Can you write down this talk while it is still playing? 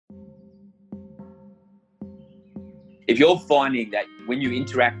If you're finding that when you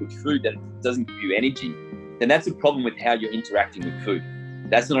interact with food that it doesn't give you energy, then that's a problem with how you're interacting with food.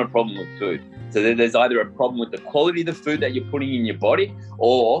 That's not a problem with food. So there's either a problem with the quality of the food that you're putting in your body,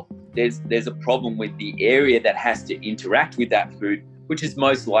 or there's a problem with the area that has to interact with that food, which is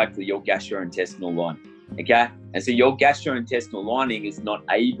most likely your gastrointestinal lining. Okay? And so your gastrointestinal lining is not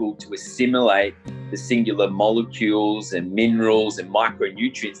able to assimilate the singular molecules and minerals and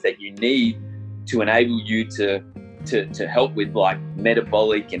micronutrients that you need to enable you to help with like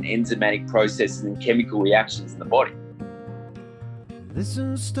metabolic and enzymatic processes and chemical reactions in the body.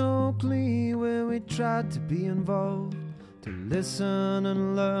 Listen, Stokely, where we tried to be involved, to listen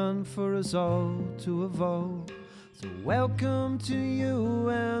and learn for us all to evolve. So welcome to you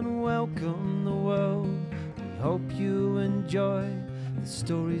and welcome the world. We hope you enjoy the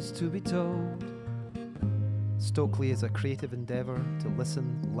stories to be told. Stokely is a creative endeavour to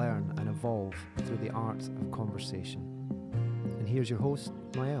listen, learn and evolve through the art of conversation. And here's your host,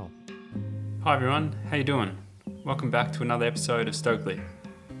 Mael. Hi everyone, how you doing? Welcome back to another episode of Stokely.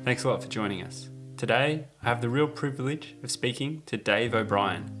 Thanks a lot for joining us. Today, I have the real privilege of speaking to Dave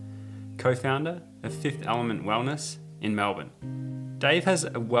O'Brien, co-founder of Fifth Element Wellness in Melbourne. Dave has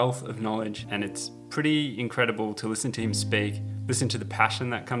a wealth of knowledge and it's pretty incredible to listen to him speak, listen to the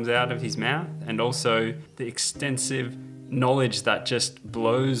passion that comes out of his mouth, and also the extensive knowledge that just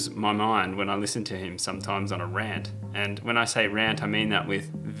blows my mind when I listen to him sometimes on a rant. And when I say rant, I mean that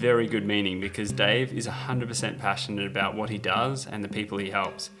with very good meaning, because Dave is 100% passionate about what he does and the people he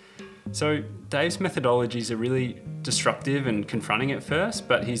helps. So Dave's methodologies are really disruptive and confronting at first,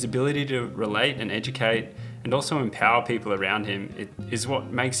 but his ability to relate and educate and also empower people around him is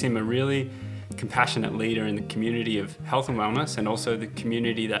what makes him a really compassionate leader in the community of health and wellness, and also the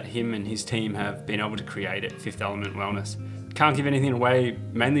community that him and his team have been able to create at Fifth Element Wellness. Can't give anything away,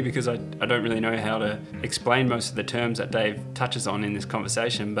 mainly because I don't really know how to explain most of the terms that Dave touches on in this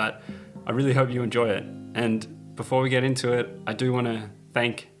conversation, but I really hope you enjoy it. And before we get into it, I do want to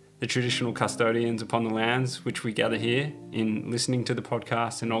thank the traditional custodians upon the lands which we gather here in listening to the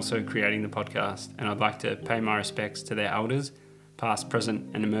podcast and also creating the podcast. And I'd like to pay my respects to their elders, past,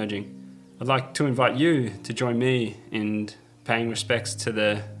 present and emerging. I'd like to invite you to join me in paying respects to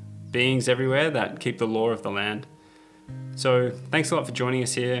the beings everywhere that keep the law of the land. So thanks a lot for joining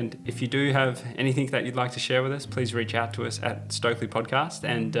us here. And if you do have anything that you'd like to share with us, please reach out to us at Stokely Podcast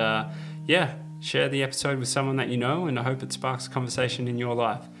and share the episode with someone that you know, and I hope it sparks a conversation in your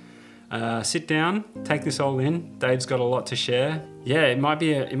life. Sit down, take this all in. Dave's got a lot to share. Yeah, it might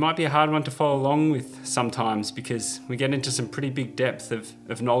be a hard one to follow along with sometimes, because we get into some pretty big depth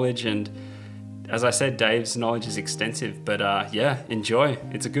of knowledge, and as I said, Dave's knowledge is extensive, but enjoy.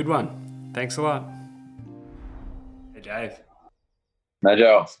 It's a good one. Thanks a lot. Hey Dave. Hey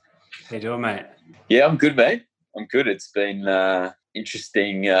Joel. How you doing, mate? Yeah, I'm good, mate. I'm good. It's been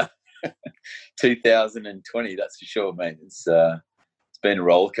interesting 2020, that's for sure, mate. It's been a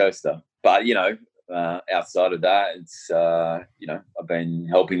roller coaster, but outside of that, it's I've been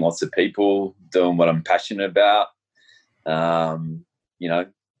helping lots of people, doing what I'm passionate about.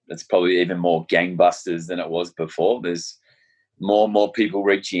 It's probably even more gangbusters than it was before. There's more and more people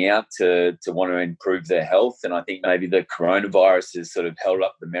reaching out to want to improve their health, and I think maybe the coronavirus has sort of held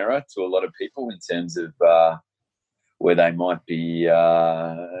up the mirror to a lot of people in terms of where they might be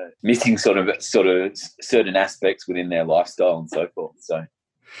missing sort of certain aspects within their lifestyle and so forth. So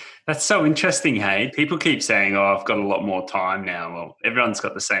that's so interesting, hey? People keep saying, oh, I've got a lot more time now. Well, everyone's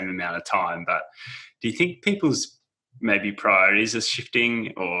got the same amount of time, but do you think people's maybe priorities are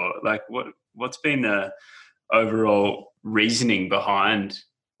shifting, or like what's been the overall reasoning behind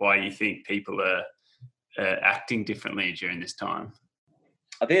why you think people are acting differently during this time?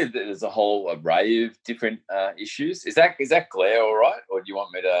 I think there's a whole array of different issues. Is that glare all right, or do you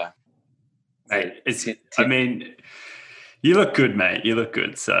want me to? Mate, I mean, you look good, mate. You look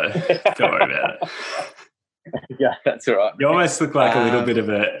good, so don't worry about it. Yeah, that's all right. You almost look like a little bit of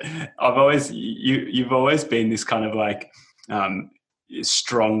you've always been this kind of like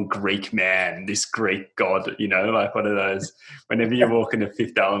strong Greek man, this Greek god, like one of those. Whenever you walk into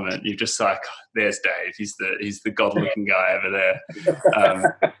Fifth Element, you're just like, there's Dave. He's the god-looking guy over there.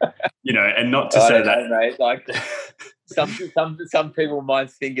 And not to say that, mate, like some people might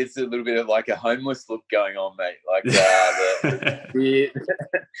think it's a little bit of like a homeless look going on, mate. Like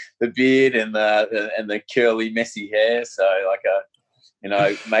the beard and the curly, messy hair. So like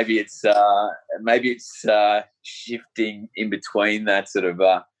maybe it's shifting in between that sort of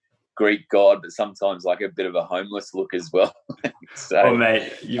Greek god, but sometimes like a bit of a homeless look as well. So, well,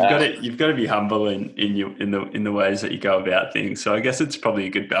 mate, you've got to be humble in the ways that you go about things. So I guess it's probably a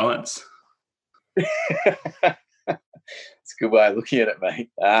good balance. it's a good way of looking at it, mate.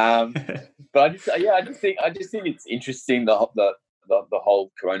 But I just think it's interesting the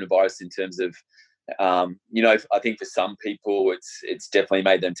whole coronavirus in terms of, I think for some people it's definitely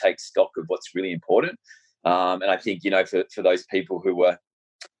made them take stock of what's really important. And I think, for those people who were,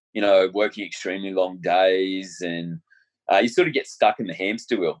 working extremely long days, and you sort of get stuck in the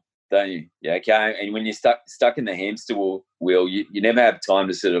hamster wheel, don't you? Yeah, okay. And when you're stuck in the hamster wheel, you never have time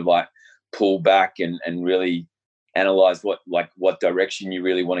to sort of like pull back and really analyze what direction you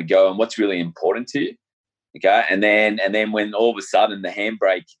really want to go and what's really important to you. Okay. And then when all of a sudden the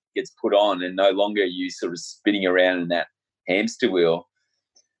handbrake gets put on and no longer you sort of spinning around in that hamster wheel,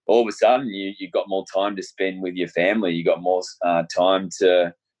 all of a sudden you've got more time to spend with your family. You got more time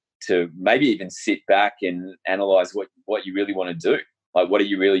to maybe even sit back and analyze what you really want to do. Like, what are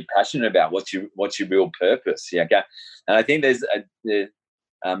you really passionate about? What's your real purpose? Yeah, okay. And I think there's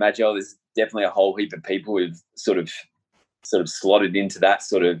definitely a whole heap of people who've sort of slotted into that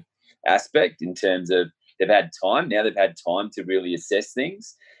sort of aspect in terms of they've had time. Now they've had time to really assess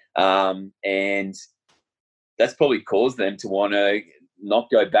things. And that's probably caused them to want to not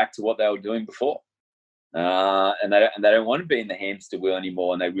go back to what they were doing before. And they don't want to be in the hamster wheel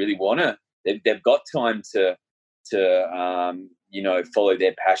anymore. And they really want to, they've got time to follow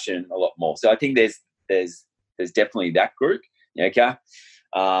their passion a lot more. So I think there's definitely that group. Okay.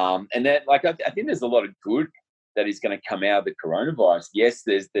 And that, like, I think there's a lot of good that is going to come out of the coronavirus. Yes,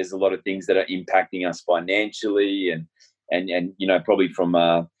 there's a lot of things that are impacting us financially and probably from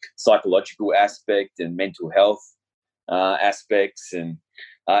a psychological aspect and mental health aspects. And,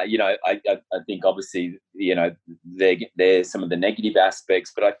 I think obviously, there's some of the negative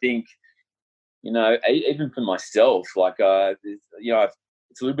aspects, but I think, even for myself, like, it's a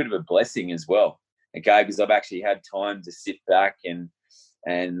little bit of a blessing as well. Okay. Because I've actually had time to sit back and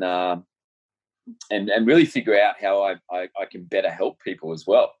really figure out how I can better help people as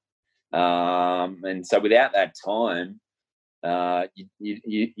well. And so without that time,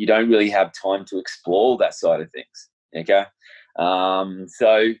 you don't really have time to explore that side of things. Okay.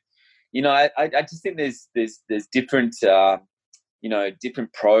 So, I just think there's different,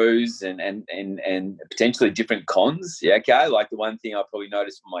 different pros and potentially different cons. Yeah. Okay. Like, the one thing I probably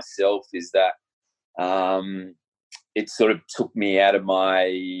noticed for myself is that, it sort of took me out of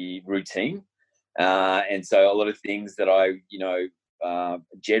my routine. And so a lot of things that I,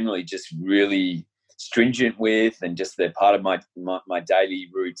 generally just really stringent with and just they're part of my daily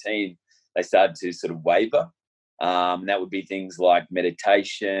routine, they started to sort of waver. And that would be things like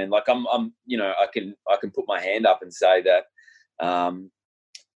meditation. Like, I can put my hand up and say that,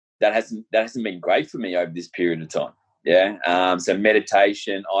 that hasn't been great for me over this period of time. Yeah. So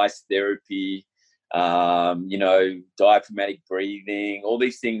meditation, ice therapy, diaphragmatic breathing, all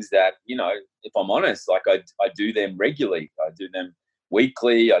these things that, if I'm honest, like I do them regularly. I do them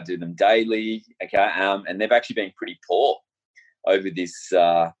weekly. I do them daily. Okay. And they've actually been pretty poor over this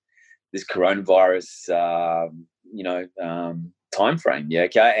coronavirus, time frame. Yeah.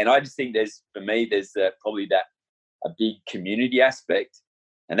 Okay. And I just think there's probably a big community aspect.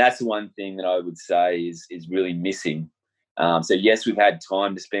 And that's the one thing that I would say is really missing. So yes, we've had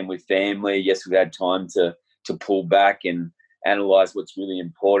time to spend with family. Yes, we've had time to pull back and analyze what's really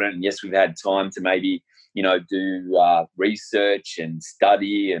important. And yes, we've had time to maybe, do research and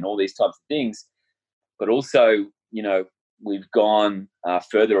study and all these types of things. But also, we've gone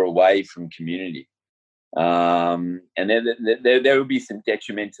further away from community. And there will be some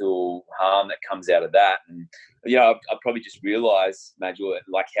detrimental harm that comes out of that. And, I probably just realized, Major,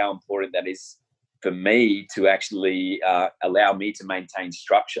 like how important that is for me to actually allow me to maintain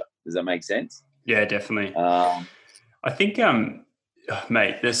structure. Does that make sense? Yeah, definitely. I think,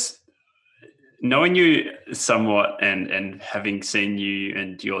 mate, knowing you somewhat and having seen you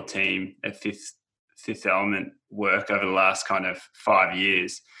and your team at Fifth Element work over the last kind of 5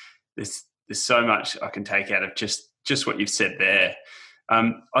 years, there's so much I can take out of just what you've said there.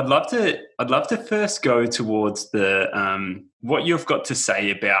 I'd love to first go towards the what you've got to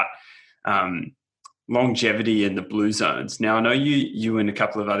say about longevity in the blue zones. Now, I know you and a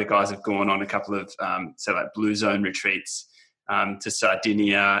couple of other guys have gone on a couple of like blue zone retreats to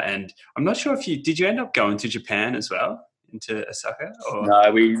Sardinia, and I'm not sure did you end up going to Japan as well, into Osaka? Or? No,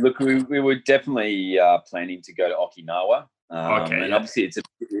 we were definitely planning to go to Okinawa. Okay, and obviously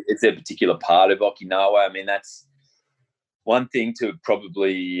it's a particular part of Okinawa. I mean, one thing to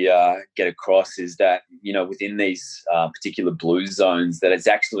probably get across is that, within these particular blue zones, that it's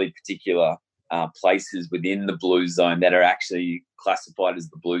actually particular places within the blue zone that are actually classified as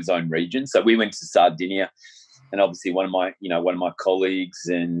the blue zone region. So we went to Sardinia, and obviously one of my colleagues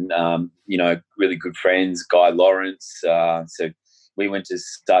and, really good friends, Guy Lawrence. So we went to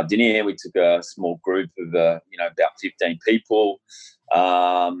Sardinia. We took a small group of, about 15 people,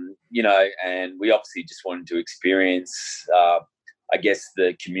 and we obviously just wanted to experience, I guess,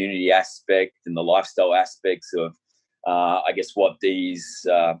 the community aspect and the lifestyle aspects of, what these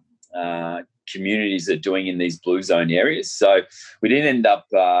communities are doing in these blue zone areas. So we didn't end up,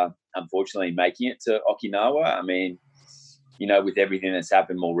 unfortunately, making it to Okinawa. I mean, with everything that's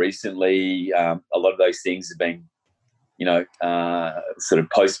happened more recently, a lot of those things have been, sort of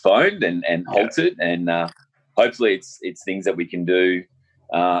postponed and halted. Yeah. And hopefully it's things that we can do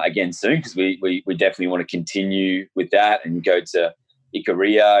again soon, because we definitely want to continue with that and go to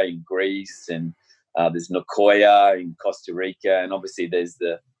Ikaria in Greece, and there's Nicoya in Costa Rica, and obviously there's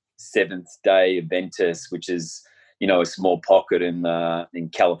the Seventh Day Adventist, which is, a small pocket in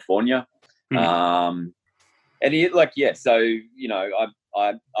California. And so,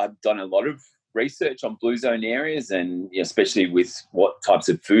 I've done a lot of research on blue zone areas, and especially with what types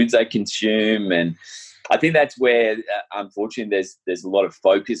of foods they consume. And I think that's where, unfortunately, there's a lot of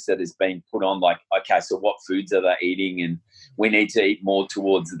focus that has been put on, like, okay, so what foods are they eating? And we need to eat more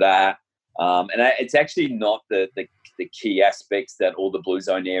towards that. And it's actually not the key aspects that all the blue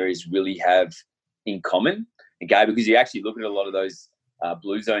zone areas really have in common, okay? Because you actually look at a lot of those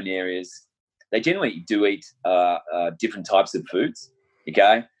blue zone areas, they generally do eat different types of foods,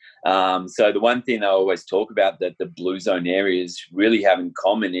 okay? So the one thing I always talk about that the blue zone areas really have in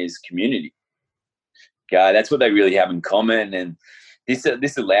common is community. Okay, that's what they really have in common, and this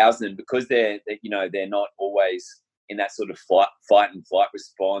allows them, because they're not always in that sort of fight and flight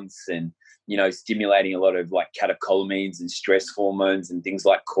response, and stimulating a lot of like catecholamines and stress hormones and things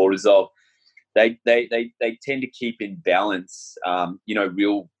like cortisol. They tend to keep in balance,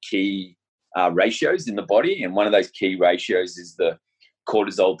 real key ratios in the body, and one of those key ratios is the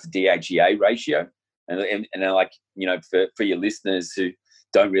cortisol to DHEA ratio. And like, for your listeners who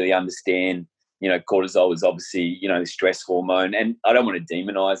don't really understand, cortisol is obviously, the stress hormone, and I don't want to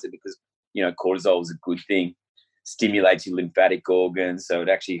demonize it, because, cortisol is a good thing. Stimulates your lymphatic organs, so it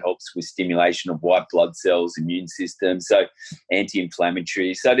actually helps with stimulation of white blood cells, immune system, so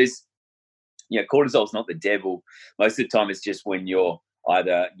anti-inflammatory. So there's, cortisol is not the devil. Most of the time it's just when you're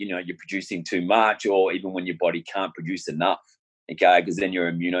either, you're producing too much, or even when your body can't produce enough, okay, because then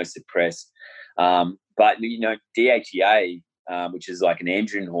you're immunosuppressed. But, DHEA, which is like an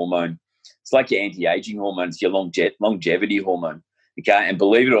androgen hormone, it's like your anti-aging hormone, it's your longevity hormone, okay? And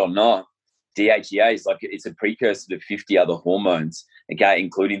believe it or not, DHEA is it's a precursor to 50 other hormones, okay,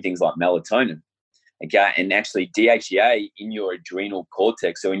 including things like melatonin, okay? And actually DHEA in your adrenal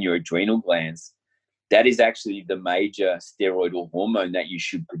cortex, so in your adrenal glands, that is actually the major steroidal hormone that you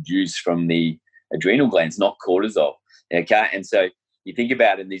should produce from the adrenal glands, not cortisol, okay? And so you think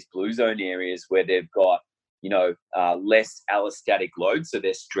about in these blue zone areas where they've got, less allostatic load, so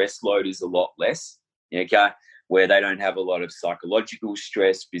their stress load is a lot less, okay, where they don't have a lot of psychological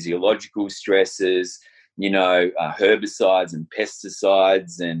stress, physiological stresses, herbicides and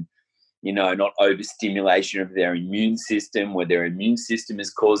pesticides, and, not overstimulation of their immune system, where their immune system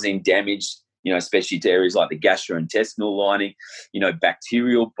is causing damage, especially to areas like the gastrointestinal lining,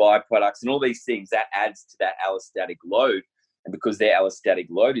 bacterial byproducts and all these things. That adds to that allostatic load. And because their allostatic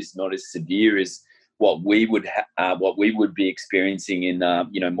load is not as severe as what we would be experiencing in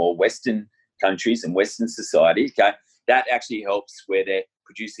more Western countries and Western society, okay, that actually helps where they're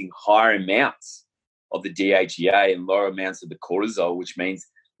producing higher amounts of the DHEA and lower amounts of the cortisol, which means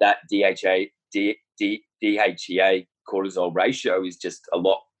that DHEA cortisol ratio is just a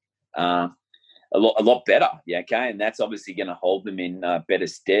lot better, yeah, okay, and that's obviously going to hold them in better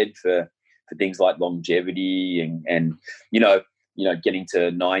stead for things like longevity and getting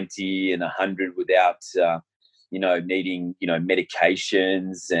to 90 and 100 without needing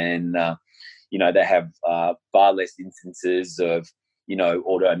medications, and they have far less instances of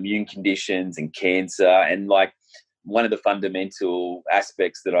autoimmune conditions and cancer. And like one of the fundamental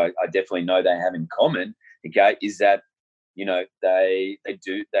aspects that I definitely know they have in common, okay, is that they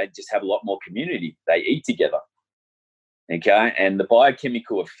just have a lot more community. They eat together, okay, and the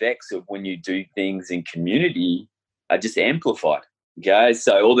biochemical effects of when you do things in community are just amplified, okay?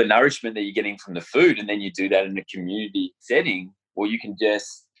 So all the nourishment that you're getting from the food, and then you do that in a community setting, well, you can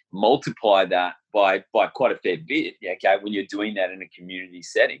just multiply that by quite a fair bit, okay, when you're doing that in a community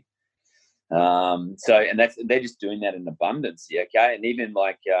setting. And they're just doing that in abundance. Yeah. Okay. And even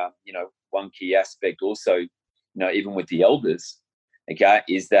like, one key aspect also, even with the elders, okay,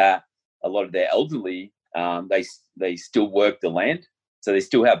 is that a lot of their elderly, they still work the land. So they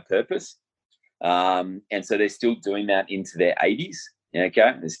still have purpose. And so they're still doing that into their 80s.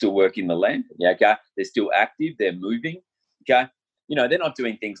 Okay. They're still working the land. Yeah. Okay. They're still active. They're moving. Okay. They're not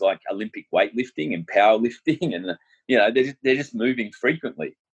doing things like Olympic weightlifting and powerlifting and, they're just moving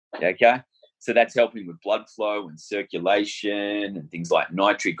frequently. Okay. So that's helping with blood flow and circulation and things like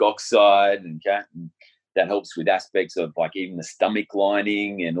nitric oxide. And that helps with aspects of like even the stomach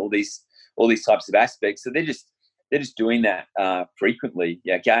lining and all these types of aspects. So they're just doing that frequently.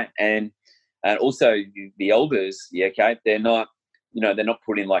 Yeah. Okay. And also the elders. Yeah. Okay. They're not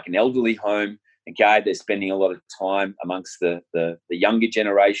put in like an elderly home. Okay. They're spending a lot of time amongst the younger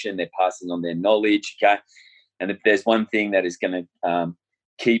generation. They're passing on their knowledge. Okay. And if there's one thing that is going to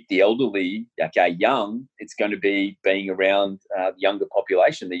keep the elderly, young, it's going to be being around the younger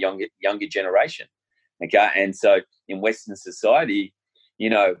population, the younger generation. Okay. And so in Western society,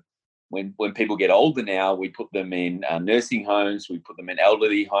 when people get older now, we put them in nursing homes, we put them in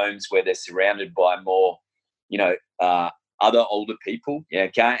elderly homes where they're surrounded by more, other older people. Yeah.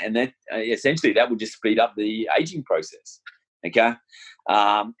 Okay. And then essentially that would just speed up the aging process. Okay.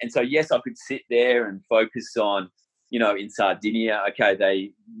 And so, yes, I could sit there and focus on, in Sardinia, okay,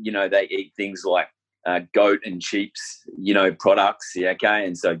 they eat things like goat and sheep's, products. Yeah. Okay.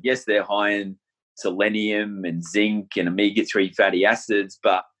 And so, yes, they're high in selenium and zinc and omega-3 fatty acids,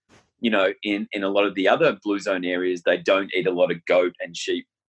 but, in a lot of the other blue zone areas, they don't eat a lot of goat and sheep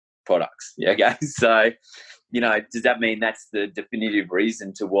products. Yeah. Okay. So, does that mean that's the definitive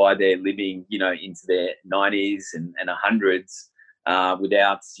reason to why they're living, into their 90s and 100s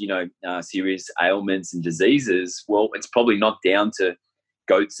without, serious ailments and diseases? Well, it's probably not down to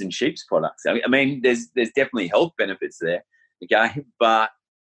goats and sheep's products. I mean, there's definitely health benefits there, okay? But,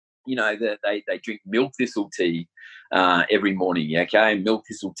 they drink milk thistle tea every morning, okay? Milk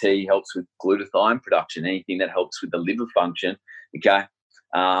thistle tea helps with glutathione production. Anything that helps with the liver function, okay,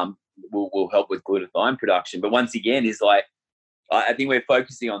 will help with glutathione production. But once again, is like, I think we're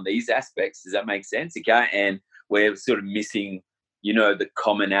focusing on these aspects. Does that make sense? Okay. And we're sort of missing, the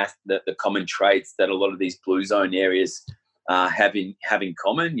common traits that a lot of these blue zone areas have in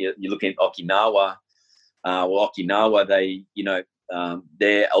common. You're looking at Okinawa. Okinawa, they,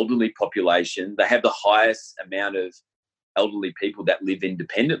 their elderly population, they have the highest amount of elderly people that live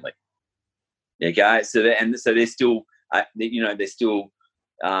independently. Okay. So they're still, they're still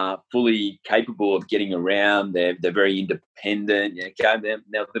fully capable of getting around. They're very independent. Okay.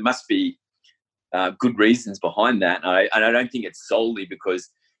 Now there must be good reasons behind that, and I don't think it's solely because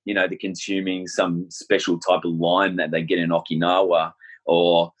they're consuming some special type of lime that they get in Okinawa,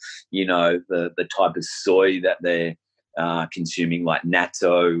 or the type of soy that they're consuming, like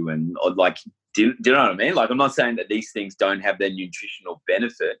natto, and do you know what I mean? Like, I'm not saying that these things don't have their nutritional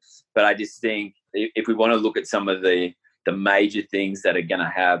benefit, but I just think if we want to look at some of the major things that are going to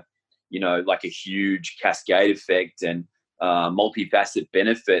have, like a huge cascade effect and multifaceted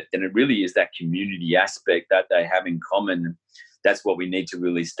benefit, then it really is that community aspect that they have in common. That's what we need to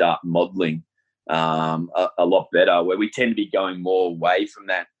really start modeling a lot better, where we tend to be going more away from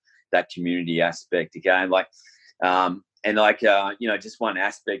that community aspect again. Just one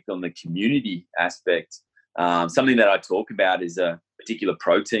aspect on the community aspect, something that I talk about is a particular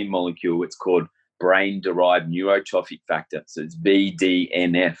protein molecule. It's called brain-derived neurotrophic factor. So it's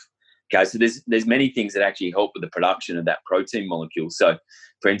BDNF. Okay, so there's many things that actually help with the production of that protein molecule. So,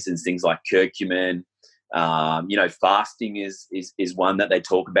 for instance, things like curcumin, fasting is one that they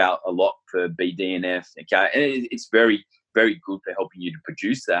talk about a lot for BDNF. Okay, and it's very, very good for helping you to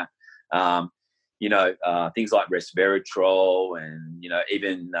produce that. Things like resveratrol and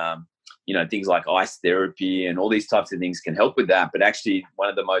even things like ice therapy and all these types of things can help with that. But actually, one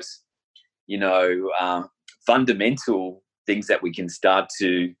of the most fundamental things that we can start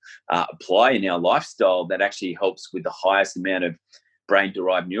to apply in our lifestyle that actually helps with the highest amount of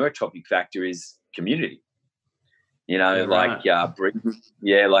brain-derived neurotrophic factor is community.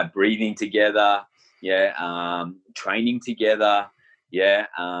 Breathing together, training together,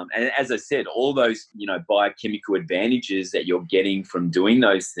 and as I said, all those biochemical advantages that you're getting from doing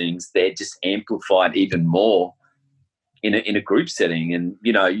those things, they're just amplified even more in a group setting. And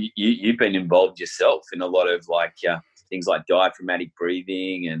you've been involved yourself in a lot of things like diaphragmatic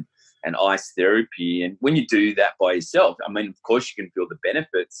breathing and ice therapy. And when you do that by yourself, I mean, of course you can feel the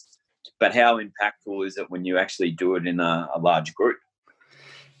benefits, but how impactful is it when you actually do it in a large group?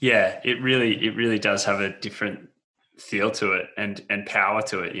 Yeah, it really does have a different feel to it and power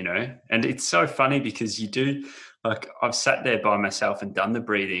to it, And it's so funny because you do, like, I've sat there by myself and done the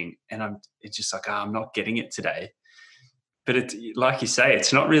breathing, and it's just like, I'm not getting it today. But it's like you say,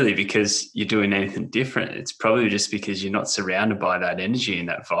 it's not really because you're doing anything different. It's probably just because you're not surrounded by that energy and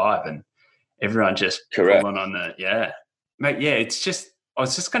that vibe, and everyone just Correct. pulling on the, mate. Yeah, it's just, I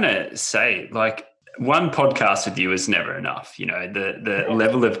was just going to say, like, one podcast with you is never enough. The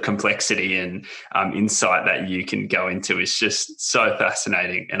level of complexity and insight that you can go into is just so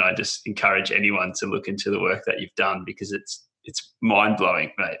fascinating. And I just encourage anyone to look into the work that you've done, because it's mind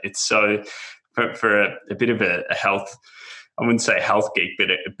blowing, mate. It's so, for a bit of a health, I wouldn't say health geek, but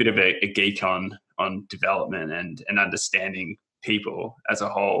a bit of a geek on development and understanding people as a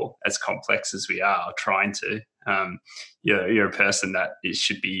whole, as complex as we are trying to. You're a person that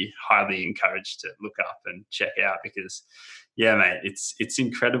should be highly encouraged to look up and check out, because, mate, it's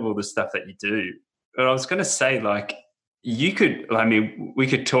incredible the stuff that you do. But I was going to say, like, we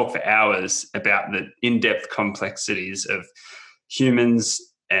could talk for hours about the in-depth complexities of humans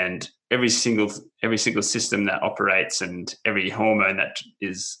and every single system that operates and every hormone that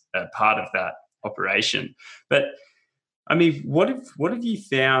is a part of that operation. But I mean, what have you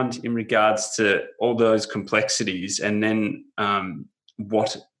found in regards to all those complexities, and then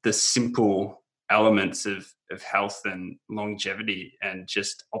what the simple elements of health and longevity and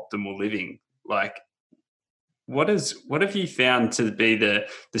just optimal living, like, what have you found to be the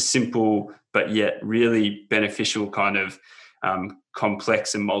simple but yet really beneficial kind of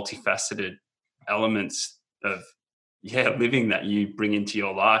complex and multifaceted elements of living that you bring into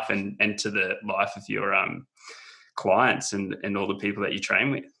your life and to the life of your clients and all the people that you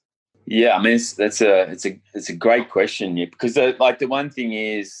train with? Yeah, I mean, it's a great question, because the one thing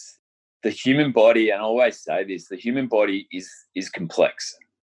is, the human body, and I always say this, the human body is complex.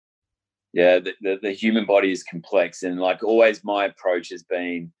 Yeah, the human body is complex, and like always, my approach has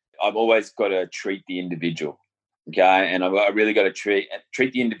been, I've always got to treat the individual, okay, and I really got to treat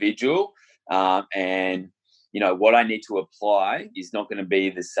the individual, and what I need to apply is not going to be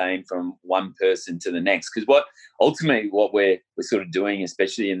the same from one person to the next, because what we're sort of doing,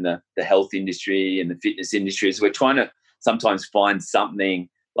 especially in the health industry and the fitness industry, is we're trying to sometimes find something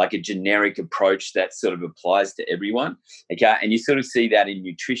like a generic approach that sort of applies to everyone, okay, and you sort of see that in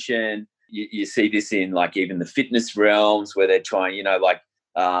nutrition. You see this in, like, even the fitness realms, where they're trying,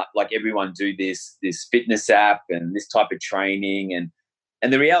 like everyone do this fitness app and this type of training,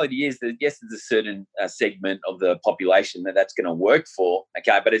 and the reality is that, yes, there's a certain segment of the population that's going to work for,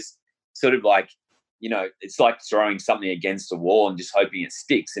 okay, but it's sort of like, it's like throwing something against a wall and just hoping it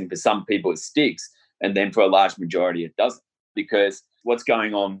sticks. And for some people it sticks, and then for a large majority it doesn't, because what's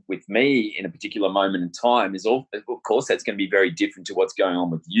going on with me in a particular moment in time is, of course, that's going to be very different to what's going on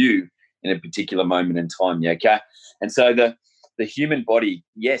with you in a particular moment in time, okay? And so the human body,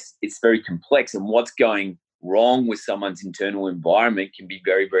 yes, it's very complex, and what's going wrong with someone's internal environment can be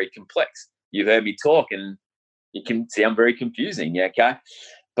very, very complex. You've heard me talk, and it can sound very confusing, okay?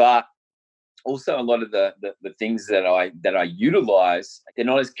 But also a lot of the things that I utilize, they're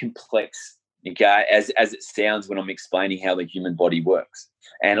not as complex, okay, as it sounds when I'm explaining how the human body works.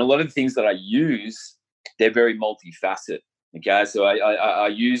 And a lot of the things that I use, they're very multifaceted, okay? So I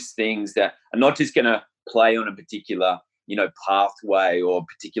use things that are not just going to play on a particular pathway or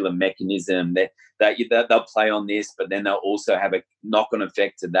particular mechanism, that they'll play on this, but then they'll also have a knock-on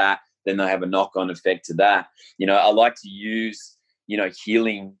effect to that. Then they'll have a knock-on effect to that. I like to use,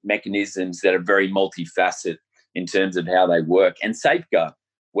 healing mechanisms that are very multifaceted in terms of how they work, and safeguard,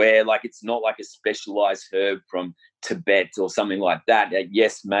 where, like, it's not like a specialized herb from Tibet or something like that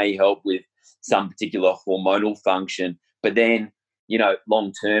yes, may help with some particular hormonal function, but then,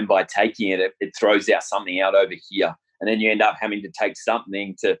 long term, by taking it throws out something out over here. And then you end up having to take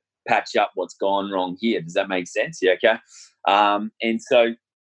something to patch up what's gone wrong here. Does that make sense? Yeah, okay. And so,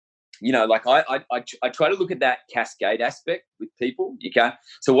 like I try to look at that cascade aspect with people, okay?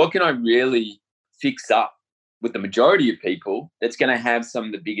 So what can I really fix up with the majority of people that's going to have some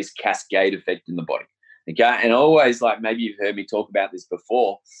of the biggest cascade effect in the body, okay? And always, like, maybe you've heard me talk about this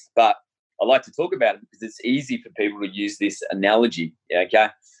before, but I like to talk about it because it's easy for people to use this analogy, okay?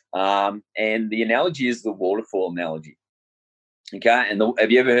 And the analogy is the waterfall analogy, okay? And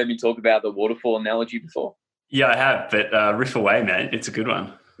have you ever heard me talk about the waterfall analogy before? Yeah, I have, but riff away, mate. It's a good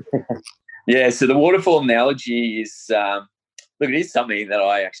one. Yeah, so the waterfall analogy is, look, it is something that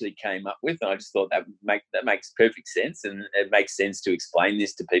I actually came up with, and I just thought that makes perfect sense, and it makes sense to explain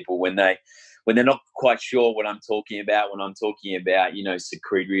this to people when they're not quite sure what I'm talking about. When I'm talking about,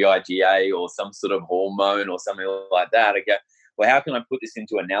 secretory IgA or some sort of hormone or something like that, I go, well, how can I put this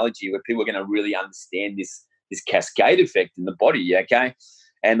into analogy where people are going to really understand this cascade effect in the body. Okay.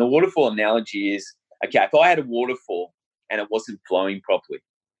 And the waterfall analogy is, okay, if I had a waterfall and it wasn't flowing properly,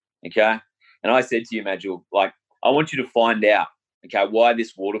 okay, and I said to you, Majul, like, I want you to find out, okay, why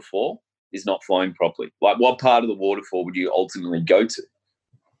this waterfall is not flowing properly. Like, what part of the waterfall would you ultimately go to?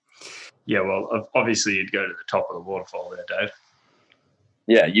 Yeah, well, obviously you'd go to the top of the waterfall there, Dave.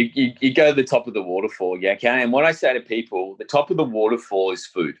 Yeah, you go to the top of the waterfall, yeah, okay? And what I say to people, the top of the waterfall is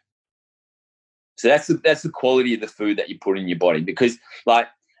food. So that's the quality of the food that you put in your body. Because, like,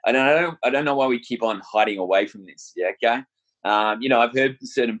 I don't know why we keep on hiding away from this, yeah, okay? I've heard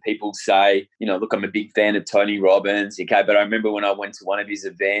certain people say, look, I'm a big fan of Tony Robbins, okay? But I remember when I went to one of his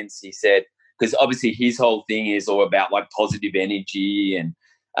events, he said, because obviously his whole thing is all about like positive energy and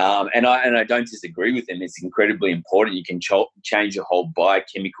I don't disagree with him. It's incredibly important. You can change your whole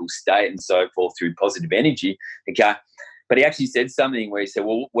biochemical state and so forth through positive energy, okay? But he actually said something where he said,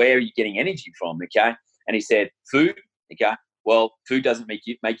 well, where are you getting energy from, okay? And he said, food, okay? Well, food doesn't make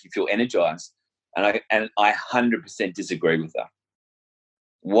you feel energized. And I 100% disagree with that.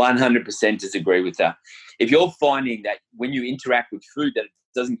 100% disagree with that. If you're finding that when you interact with food that it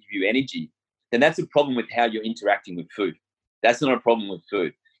doesn't give you energy, then that's a problem with how you're interacting with food. That's not a problem with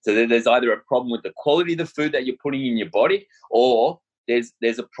food. So there's either a problem with the quality of the food that you're putting in your body, or there's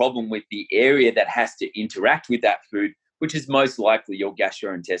a problem with the area that has to interact with that food, which is most likely your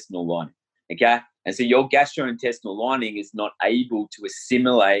gastrointestinal lining, okay? And so your gastrointestinal lining is not able to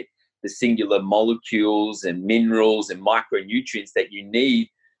assimilate the singular molecules and minerals and micronutrients that you need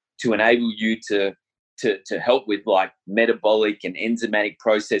to enable you to help with like metabolic and enzymatic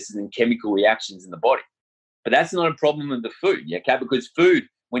processes and chemical reactions in the body. But that's not a problem with the food, okay? Because food,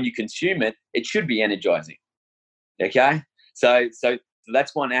 when you consume it, it should be energizing, okay? So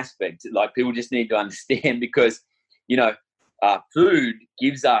that's one aspect. Like, people just need to understand, because food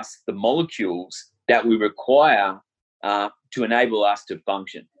gives us the molecules that we require to enable us to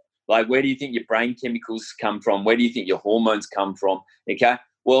function. Like, where do you think your brain chemicals come from? Where do you think your hormones come from? Okay.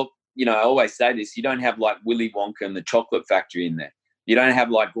 Well, I always say this: you don't have like Willy Wonka and the chocolate factory in there. You don't have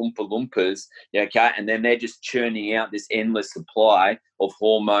like Oompa Loompas, okay, and then they're just churning out this endless supply of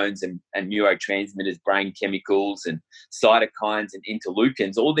hormones and neurotransmitters, brain chemicals and cytokines and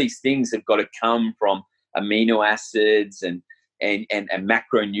interleukins. All these things have got to come from amino acids and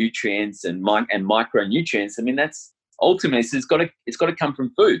macronutrients and micronutrients. I mean, that's ultimately, so it's got to come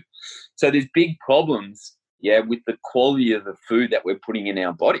from food. So there's big problems, yeah, with the quality of the food that we're putting in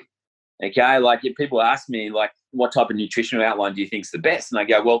our body. Okay, like, if people ask me, like, what type of nutritional outline do you think is the best? And I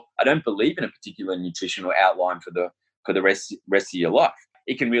go, well, I don't believe in a particular nutritional outline for the rest of your life.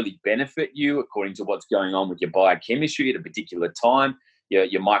 It can really benefit you according to what's going on with your biochemistry at a particular time,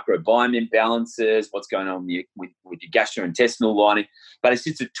 your microbiome imbalances, what's going on with your gastrointestinal lining. But it's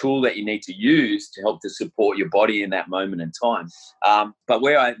just a tool that you need to use to help to support your body in that moment in time. But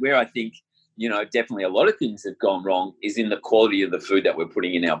where I think, definitely a lot of things have gone wrong is in the quality of the food that we're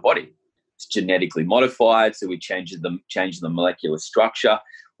putting in our body. It's genetically modified, so we change the molecular structure,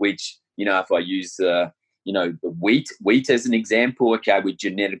 which, if I use the wheat as an example, okay, we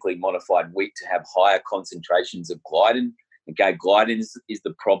genetically modified wheat to have higher concentrations of gliadin. Okay, gliadin is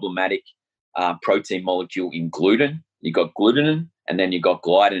the problematic protein molecule in gluten. You got glutenin, and then you got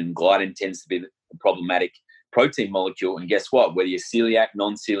gliadin. And gliadin tends to be the problematic protein molecule. And guess what? Whether you're celiac,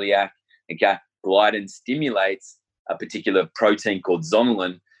 non-celiac, okay, gliadin stimulates a particular protein called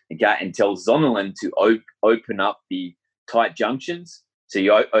zonulin, okay, and tells zonulin to open up the tight junctions. So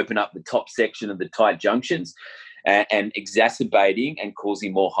you open up the top section of the tight junctions and exacerbating and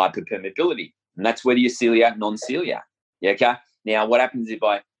causing more hyperpermeability. And that's whether you're celiac, non-celiac. Yeah, okay. Now, what happens if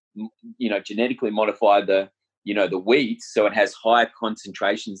I, genetically modify the wheat so it has higher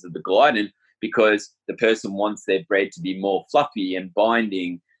concentrations of the gliadin, because the person wants their bread to be more fluffy and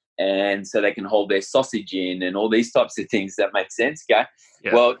binding, and so they can hold their sausage in and all these types of things. That makes sense, okay?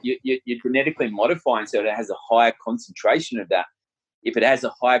 Yeah. Well, you're genetically modifying so it has a higher concentration of that. If it has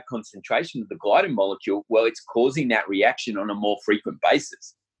a higher concentration of the gliadin molecule, well, it's causing that reaction on a more frequent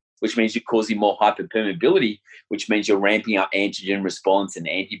basis, which means you're causing more hyperpermeability, which means you're ramping up antigen response and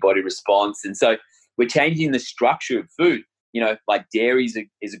antibody response. And so we're changing the structure of food. Like dairy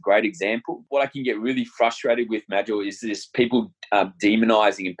is a great example. What I can get really frustrated with, Major, is this people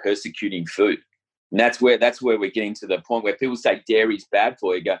demonizing and persecuting food. And that's where we're getting to the point where people say dairy is bad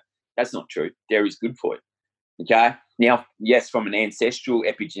for you. You go, that's not true. Dairy is good for you. Okay. Now, yes, from an ancestral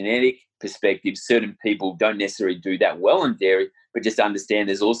epigenetic perspective, certain people don't necessarily do that well on dairy, but just understand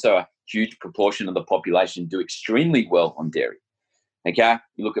there's also a huge proportion of the population do extremely well on dairy. Okay.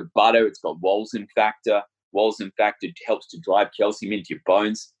 You look at butter, it's got Walson factor. Walson factor helps to drive calcium into your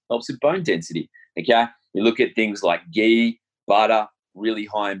bones, helps with bone density. Okay. You look at things like ghee, butter, really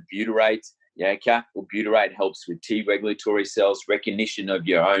high in butyrate. Yeah, okay. Well, butyrate helps with T regulatory cells, recognition of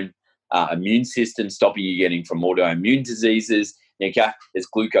your own immune system, stopping you getting from autoimmune diseases. Okay. There's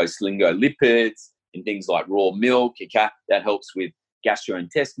glucosylingolipids in things like raw milk. Okay. That helps with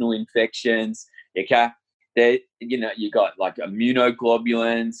gastrointestinal infections. Okay. You got like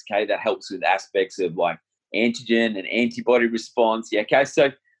immunoglobulins. Okay. That helps with aspects of like antigen and antibody response. Yeah. Okay.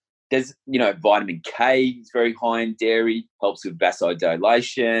 So there's, vitamin K is very high in dairy, helps with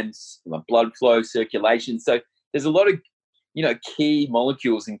vasodilation, blood flow, circulation. So there's a lot of, key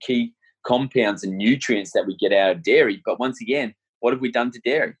molecules and key compounds and nutrients that we get out of dairy. But once again, what have we done to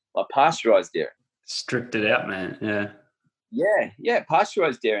dairy? Like pasteurized dairy. Stripped it out, man. Yeah,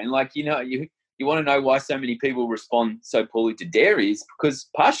 pasteurized dairy. And you want to know why so many people respond so poorly to dairy is because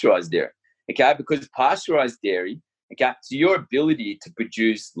pasteurized dairy. Okay, because pasteurized dairy, okay, so your ability to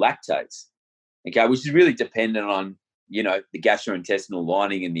produce lactase, okay, which is really dependent on, the gastrointestinal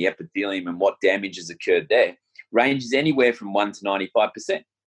lining and the epithelium and what damage has occurred there, ranges anywhere from 1 to 95%.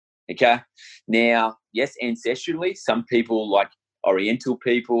 Okay. Now, yes, ancestrally, some people like Oriental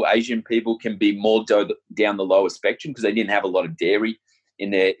people, Asian people can be more down the lower spectrum because they didn't have a lot of dairy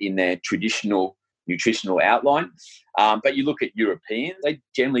in their traditional nutritional outline. But you look at Europeans, they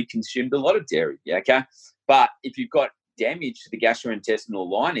generally consumed a lot of dairy. Yeah, okay. But if you've got damage to the gastrointestinal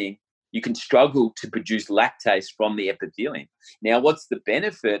lining, you can struggle to produce lactase from the epithelium. Now, what's the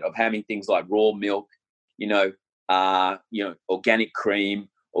benefit of having things like raw milk, organic cream,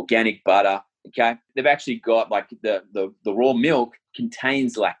 organic butter? Okay, they've actually got like the raw milk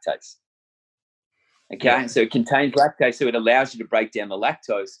contains lactase. Okay, yeah. So it contains lactase, so it allows you to break down the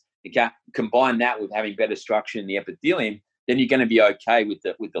lactose. Okay, combine that with having better structure in the epithelium, then you're going to be okay with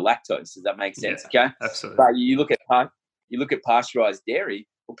the lactose. Does that make sense? Yeah, okay, absolutely. But you look at pasteurized dairy.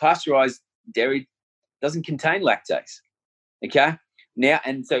 Well, pasteurized dairy doesn't contain lactase. Okay, now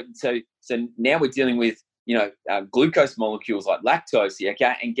so now we're dealing with glucose molecules like lactose.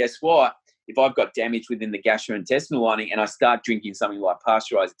 Okay, and guess what? If I've got damage within the gastrointestinal lining and I start drinking something like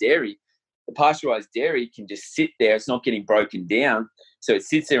pasteurized dairy, the pasteurized dairy can just sit there. It's not getting broken down. So it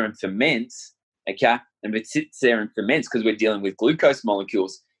sits there and ferments, okay? And if it sits there and ferments because we're dealing with glucose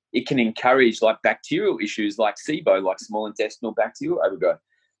molecules, it can encourage like bacterial issues like SIBO, like small intestinal bacterial overgrowth.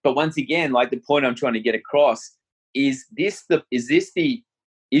 But once again, like the point I'm trying to get across is this the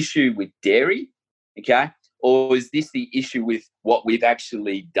issue with dairy, okay? Or is this the issue with what we've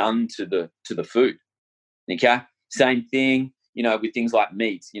actually done to the food? Okay, same thing. With things like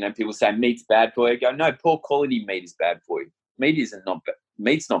meat. People say meat's bad for you. I go, no, poor quality meat is bad for you. Meat's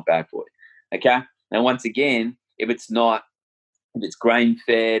not bad for you. Okay, and once again, if it's grain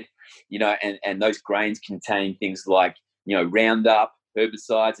fed, and those grains contain things like Roundup,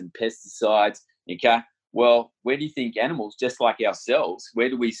 herbicides, and pesticides. Okay, well, where do you think animals, just like ourselves, where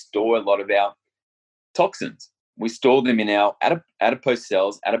do we store a lot of our toxins? We store them in our adipose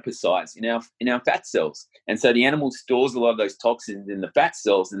cells, adipocytes, in our fat cells. And so the animal stores a lot of those toxins in the fat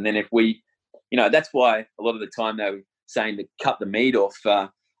cells. And then if we, that's why a lot of the time they were saying to cut the meat off a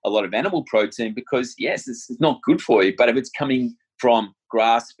lot of animal protein, because yes, it's not good for you. But if it's coming from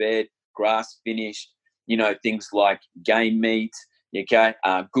grass-fed, grass-finished, things like game meat, okay,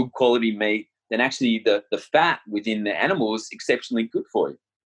 good quality meat, then actually the fat within the animal is exceptionally good for you.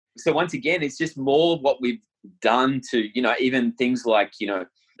 So once again, it's just more what we've done to, even things like,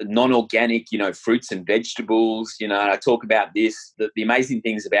 non-organic, fruits and vegetables. I talk about this. The amazing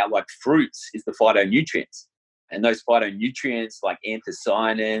things about like fruits is the phytonutrients. And those phytonutrients like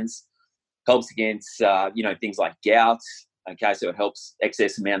anthocyanins helps against, things like gout. Okay, so it helps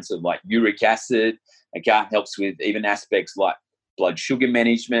excess amounts of like uric acid. Okay, helps with even aspects like blood sugar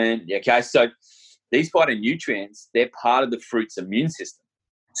management. Okay, so these phytonutrients, they're part of the fruit's immune system.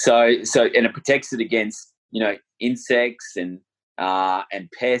 So and it protects it against, insects and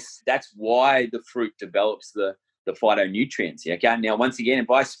pests. That's why the fruit develops the phytonutrients. Okay. Now, once again, if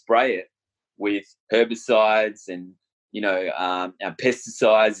I spray it with herbicides and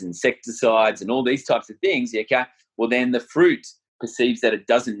pesticides, insecticides, and all these types of things, okay, well then the fruit perceives that it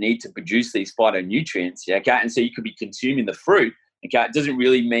doesn't need to produce these phytonutrients. Okay, and so you could be consuming the fruit. Okay, it doesn't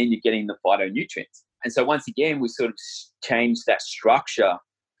really mean you're getting the phytonutrients. And so once again, we sort of changed that structure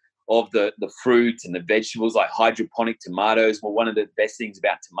of the fruits and the vegetables, like hydroponic tomatoes. Well, one of the best things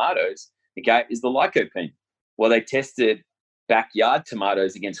about tomatoes, okay, is the lycopene. Well, they tested backyard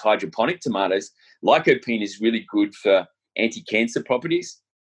tomatoes against hydroponic tomatoes. Lycopene is really good for anti-cancer properties.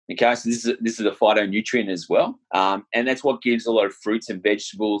 Okay, so this is a phytonutrient as well, and that's what gives a lot of fruits and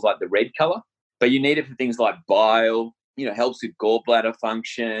vegetables like the red color. But you need it for things like bile. Helps with gallbladder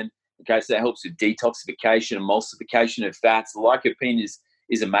function. Okay, so that helps with detoxification, emulsification of fats. Lycopene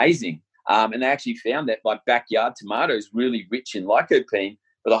is amazing. And they actually found that like backyard tomatoes really rich in lycopene,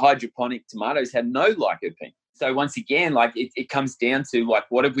 but the hydroponic tomatoes had no lycopene. So once again, like it comes down to like,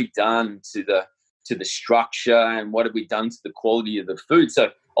 what have we done to the structure, and what have we done to the quality of the food? So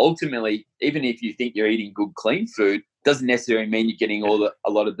ultimately, even if you think you're eating good, clean food, doesn't necessarily mean you're getting a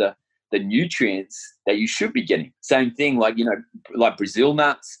lot of the nutrients that you should be getting. Same thing, like, like Brazil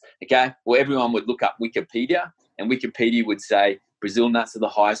nuts. Okay. Well, everyone would look up Wikipedia, and Wikipedia would say Brazil nuts are the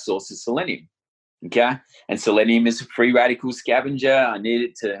highest source of selenium. Okay. And selenium is a free radical scavenger. I need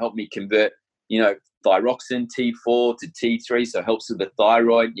it to help me convert, thyroxine T4 to T3. So it helps with the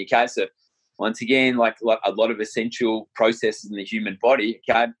thyroid. Okay. So once again, like a lot of essential processes in the human body.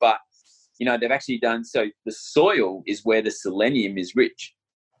 Okay. But, they've actually done, so the soil is where the selenium is rich.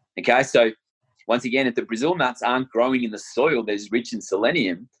 Okay, so once again, if the Brazil nuts aren't growing in the soil that is rich in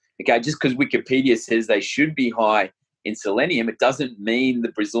selenium, okay, just because Wikipedia says they should be high in selenium, it doesn't mean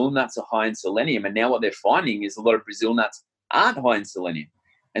the Brazil nuts are high in selenium. And now what they're finding is a lot of Brazil nuts aren't high in selenium.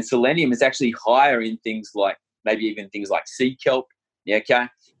 And selenium is actually higher in things like, maybe even things like sea kelp, yeah, okay,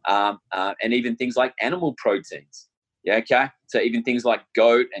 and even things like animal proteins, yeah, okay. So even things like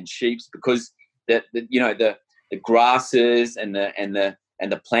goat and sheep's, because the grasses and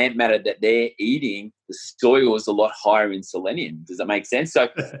the plant matter that they're eating, the soil is a lot higher in selenium. Does that make sense? So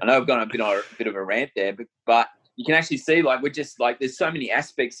I know I've gone a bit of a rant there, but you can actually see, like, we're just like, there's so many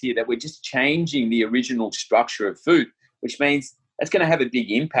aspects here that we're just changing the original structure of food, which means that's going to have a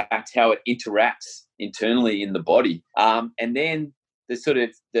big impact how it interacts internally in the body. And then the sort of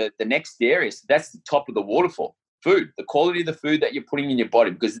the next area, so that's the top of the waterfall, food, the quality of the food that you're putting in your body,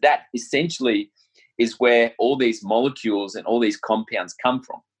 because that essentially is where all these molecules and all these compounds come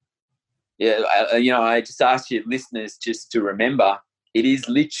from. Yeah, I just ask your listeners just to remember, it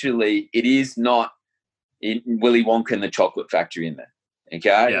is not in Willy Wonka and the Chocolate Factory in there.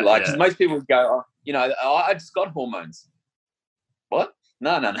 Okay, because most people would go, I just got hormones. What?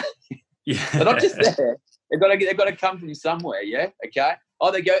 No. Yeah. They're not just there. They've got to come from somewhere. Yeah. Okay.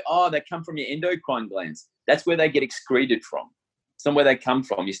 They come from your endocrine glands. That's where they get excreted from. Somewhere they come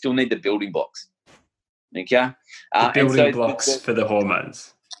from. You still need the building blocks. Okay. The building blocks for the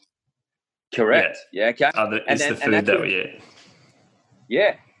hormones. Correct. Yeah. Okay. It's the food that we eat.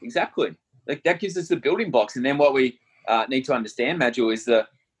 Yeah, exactly. Like, that gives us the building blocks. And then what we need to understand, Majul, is the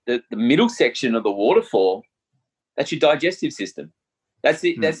middle section of the waterfall. That's your digestive system. That's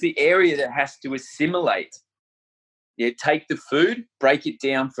the area that has to assimilate. Yeah, take the food, break it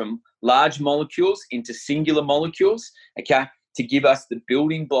down from large molecules into singular molecules, okay, to give us the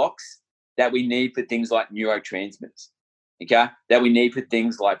building blocks that we need for things like neurotransmitters, okay, that we need for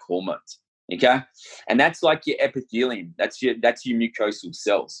things like hormones, okay, and that's like your epithelium. That's your mucosal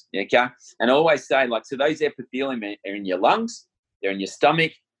cells, okay. And I always say, like, so those epithelium are in your lungs, they're in your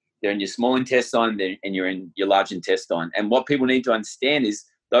stomach, they're in your small intestine, and you're in your large intestine. And what people need to understand is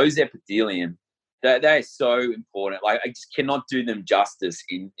those epithelium, they're so important. Like, I just cannot do them justice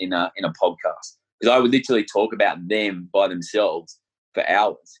in a podcast, because I would literally talk about them by themselves for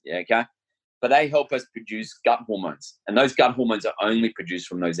hours. Yeah, okay. But they help us produce gut hormones, and those gut hormones are only produced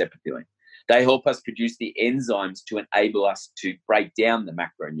from those epithelium. They help us produce the enzymes to enable us to break down the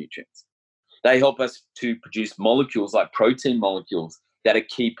macronutrients. They help us to produce molecules like protein molecules that are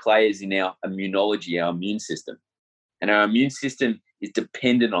key players in our immunology, our immune system. And our immune system is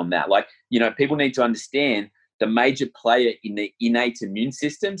dependent on that. Like, people need to understand the major player in the innate immune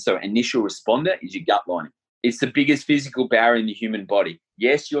system, so initial responder, is your gut lining. It's the biggest physical barrier in the human body.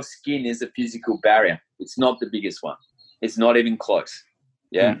 Yes, your skin is a physical barrier. It's not the biggest one. It's not even close.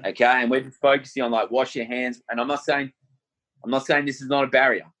 Yeah, okay? And we're just focusing on, like, wash your hands. And I'm not saying this is not a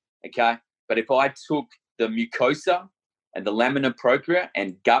barrier, okay? But if I took the mucosa and the lamina propria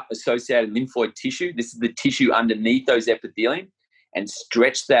and gut-associated lymphoid tissue, this is the tissue underneath those epithelium, and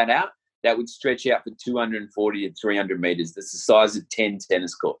stretch that out, that would stretch out for 240 to 300 meters. That's the size of 10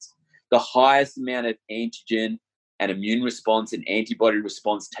 tennis courts. The highest amount of antigen and immune response and antibody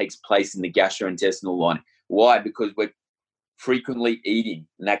response takes place in the gastrointestinal lining. Why? Because we're frequently eating,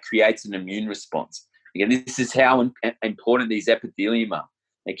 and that creates an immune response. Again, this is how important these epithelium are.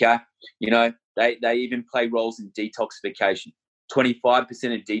 Okay, they even play roles in detoxification. 25%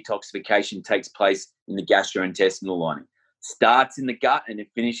 of detoxification takes place in the gastrointestinal lining. Starts in the gut and it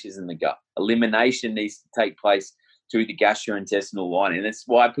finishes in the gut. Elimination needs to take place through the gastrointestinal lining, and that's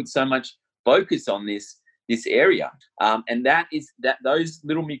why I put so much focus on this area. And that is that those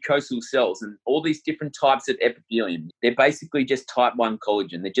little mucosal cells and all these different types of epithelium, they're basically just type 1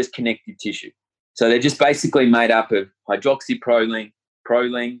 collagen. They're just connective tissue. So they're just basically made up of hydroxyproline,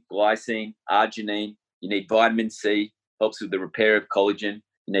 proline, glycine, arginine. You need vitamin C, helps with the repair of collagen.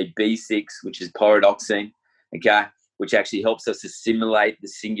 You need B6, which is pyridoxine, okay, which actually helps us assimilate the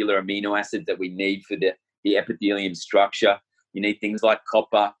singular amino acids that we need for the epithelium structure. You need things like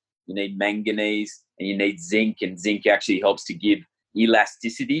copper, you need manganese, and you need zinc. And zinc actually helps to give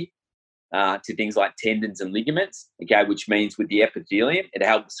elasticity to things like tendons and ligaments, okay, which means with the epithelium, it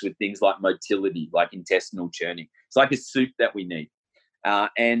helps with things like motility, like intestinal churning. It's like a soup that we need.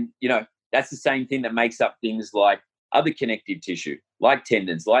 And, that's the same thing that makes up things like other connective tissue, like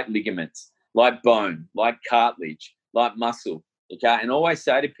tendons, like ligaments, like bone, like cartilage, like muscle, okay? And all I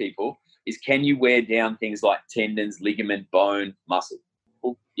say to people is, can you wear down things like tendons, ligament, bone, muscle?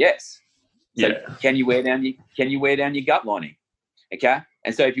 Well, yes. So can you wear down your gut lining? Okay.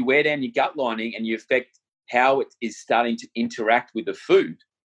 And so if you wear down your gut lining and you affect how it is starting to interact with the food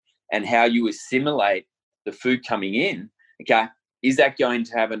and how you assimilate the food coming in, okay, is that going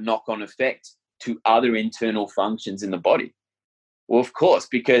to have a knock-on effect to other internal functions in the body? Well, of course,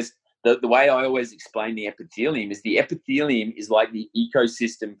 because the way I always explain the epithelium is like the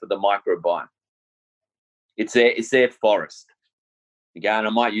ecosystem for the microbiome. It's their forest. Okay, and I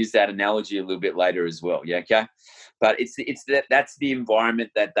might use that analogy a little bit later as well. Yeah, okay. But that's the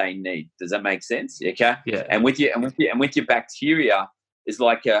environment that they need. Does that make sense? Okay. Yeah. And with your bacteria is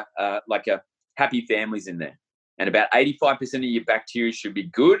like a happy families in there, and about 85% of your bacteria should be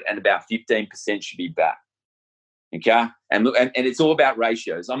good, and about 15% should be bad. Okay. And look, and it's all about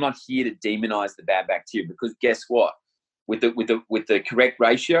ratios. I'm not here to demonize the bad bacteria, because guess what? With the correct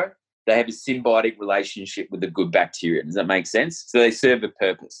ratio, they have a symbiotic relationship with the good bacteria. Does that make sense? So they serve a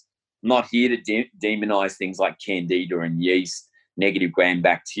purpose. I'm not here to demonize things like candida and yeast, negative gram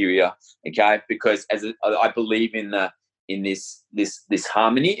bacteria, okay? Because I believe in this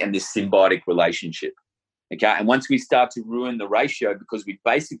harmony and this symbiotic relationship, okay? And once we start to ruin the ratio, because we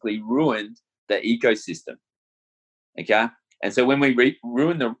basically ruined the ecosystem, okay? And so when we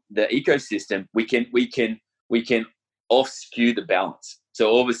ruin the ecosystem, we can off skew the balance. So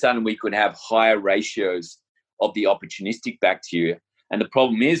all of a sudden we could have higher ratios of the opportunistic bacteria. And the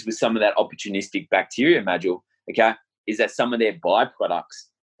problem is with some of that opportunistic bacteria, Majul, okay, is that some of their byproducts,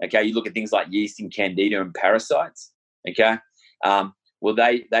 okay, you look at things like yeast and candida and parasites, okay, well,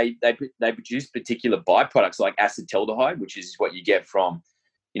 they produce particular byproducts like acetaldehyde, which is what you get from,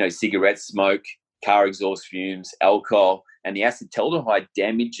 cigarette smoke, car exhaust fumes, alcohol, and the acetaldehyde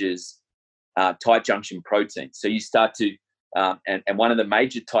damages tight junction proteins. So you start to and one of the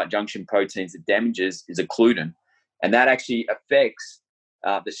major tight junction proteins it damages is occludin, and that actually affects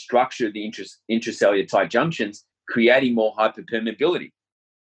the structure of the intracellular tight junctions, creating more hyperpermeability.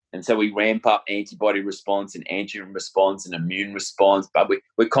 And so we ramp up antibody response and antigen response and immune response, but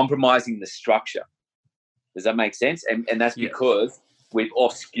we're compromising the structure. Does that make sense? And that's because we've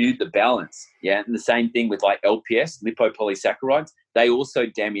off-skewed the balance. Yeah, and the same thing with like LPS, lipopolysaccharides. They also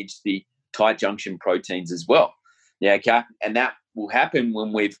damage the tight junction proteins as well. Yeah, okay. And that will happen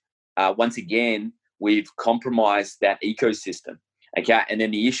when we've, once again, we've compromised that ecosystem. Okay. And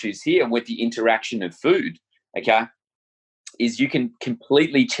then the issues here with the interaction of food, okay, is you can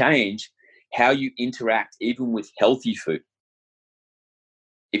completely change how you interact even with healthy food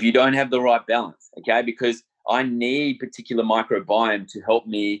if you don't have the right balance, okay? Because I need particular microbiome to help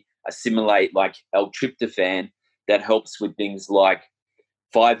me assimilate like L-tryptophan that helps with things like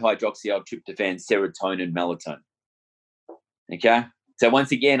 5-hydroxy-L-tryptophan, serotonin, melatonin. Okay. So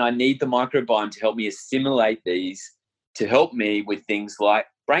once again, I need the microbiome to help me assimilate these, to help me with things like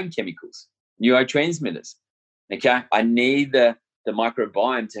brain chemicals, neurotransmitters. Okay. I need the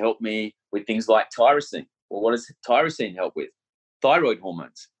microbiome to help me with things like tyrosine. Well, what does tyrosine help with? Thyroid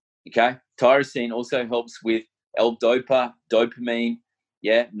hormones. Okay. Tyrosine also helps with L-dopa, dopamine,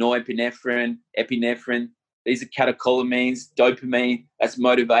 norepinephrine, epinephrine. These are catecholamines, dopamine, that's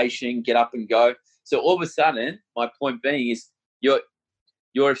motivation, get up and go. So all of a sudden, my point being is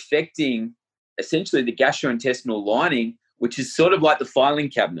you're affecting essentially the gastrointestinal lining, which is sort of like the filing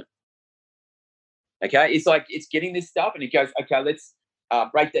cabinet. Okay, it's like it's getting this stuff and it goes, okay, let's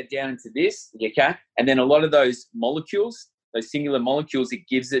break that down into this, okay? And then a lot of those molecules, those singular molecules, it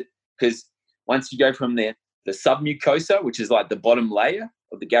gives it, because once you go from the submucosa, which is like the bottom layer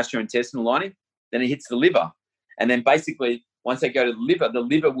of the gastrointestinal lining, then it hits the liver. And then basically, once they go to the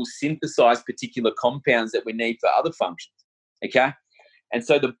liver will synthesize particular compounds that we need for other functions, okay? And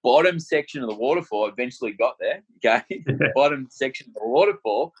so the bottom section of the waterfall eventually got there, okay? The bottom section of the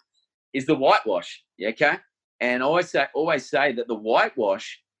waterfall is the whitewash, okay? And I always say that the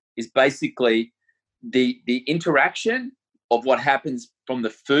whitewash is basically the interaction of what happens from the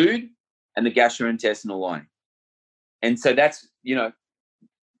food and the gastrointestinal lining. And so that's,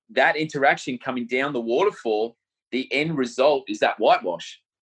 that interaction coming down the waterfall, the end result is that whitewash.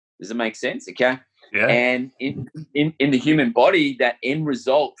 Does it make sense? Okay. Yeah. And in the human body, that end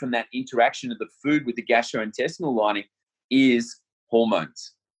result from that interaction of the food with the gastrointestinal lining is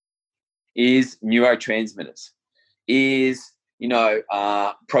hormones, is neurotransmitters, is,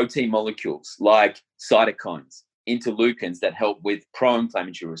 protein molecules like cytokines, interleukins that help with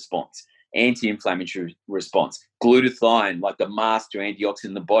pro-inflammatory response, anti-inflammatory response, glutathione, like the master antioxidant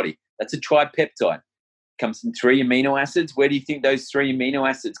in the body. That's a tripeptide. Comes from 3 amino acids. Where do you think those 3 amino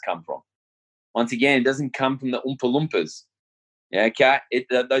acids come from? Once again, it doesn't come from the Oompa Loompas. Yeah, okay?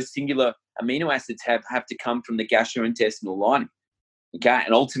 Those singular amino acids have to come from the gastrointestinal lining, okay?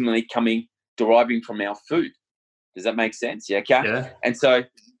 And ultimately deriving from our food. Does that make sense? Yeah, okay? Yeah. And so,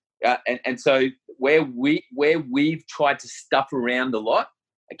 so where we've tried to stuff around a lot,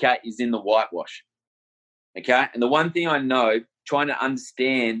 okay, is in the whitewash, okay? And the one thing I know, trying to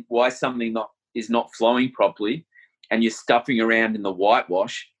understand why something is not flowing properly, and you're stuffing around in the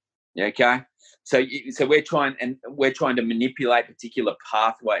whitewash, okay? So we're trying to manipulate particular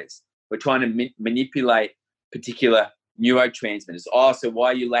pathways. We're trying to manipulate particular neurotransmitters. Oh, so why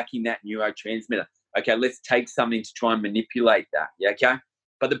are you lacking that neurotransmitter? Okay, let's take something to try and manipulate that. Yeah, okay.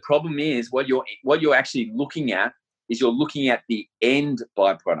 But the problem is what you're actually looking at is you're looking at the end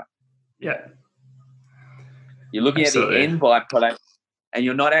byproduct. Yeah. You're looking Absolutely. at the end byproduct, and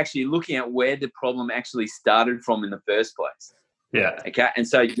you're not actually looking at where the problem actually started from in the first place. Yeah. Okay. And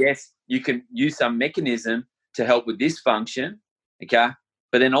so, yes, you can use some mechanism to help with this function. Okay.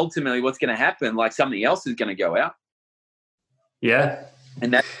 But then ultimately what's going to happen, like something else is going to go out. Yeah.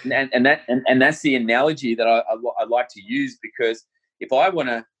 And that's the analogy that I like to use, because if I want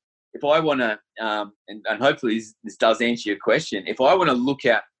to, and hopefully this does answer your question, if I want to look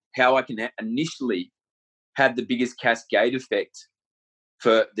at how I can initially have the biggest cascade effect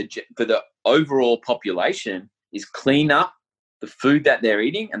for the overall population, is clean up the food that they're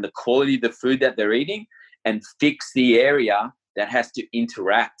eating and the quality of the food that they're eating, and fix the area that has to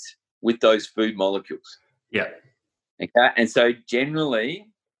interact with those food molecules. Yeah. Okay. And so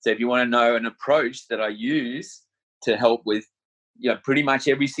if you want to know an approach that I use to help with, pretty much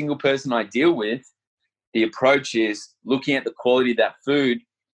every single person I deal with, the approach is looking at the quality of that food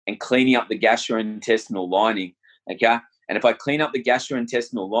and cleaning up the gastrointestinal lining. Okay. And if I clean up the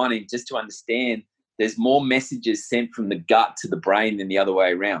gastrointestinal lining, just to understand, there's more messages sent from the gut to the brain than the other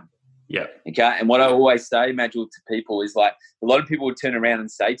way around. Yeah. Okay. And what I always say, Majul, to people is, like, a lot of people would turn around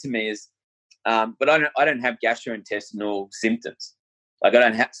and say to me is, but I don't have gastrointestinal symptoms. Like, I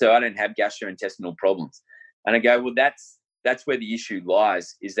don't have gastrointestinal problems. And I go, well, that's where the issue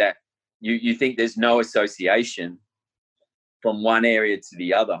lies, is that you think there's no association from one area to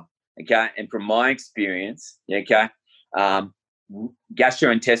the other. Okay. And from my experience, okay,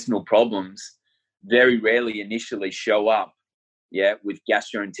 gastrointestinal problems very rarely initially show up, with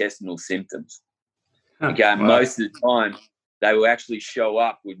gastrointestinal symptoms. Okay. Wow. Most of the time, they will actually show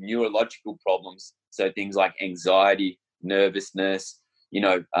up with neurological problems. So things like anxiety, nervousness,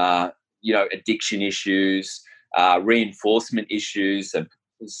 addiction issues, reinforcement issues, a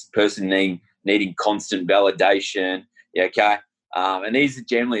person needing constant validation. Okay. And these are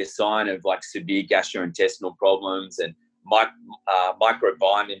generally a sign of, like, severe gastrointestinal problems and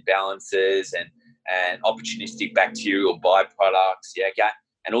microbiome imbalances and opportunistic bacterial byproducts. Yeah. Okay.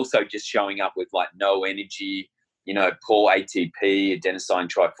 And also just showing up with, like, no energy, poor ATP, adenosine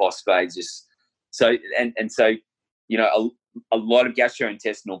triphosphate, a lot of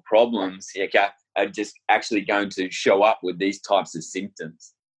gastrointestinal problems, okay, are just actually going to show up with these types of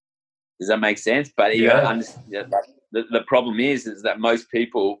symptoms. Does that make sense? But you gotta understand, the problem is that most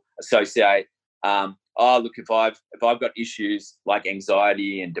people associate, look, if I've got issues like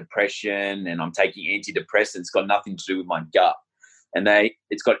anxiety and depression and I'm taking antidepressants, it's got nothing to do with my gut, and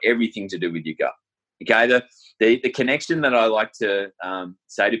it's got everything to do with your gut. Okay, the connection that I like to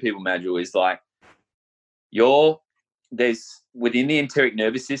say to people, Majul, is like, there's within the enteric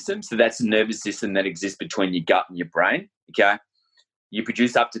nervous system, so that's the nervous system that exists between your gut and your brain. Okay, you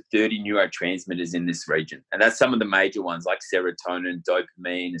produce up to 30 neurotransmitters in this region, and that's some of the major ones like serotonin,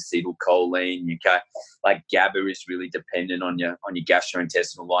 dopamine, acetylcholine. Okay, like GABA is really dependent on your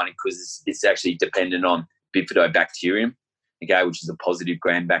gastrointestinal lining, because it's actually dependent on bifidobacterium. Okay, which is a positive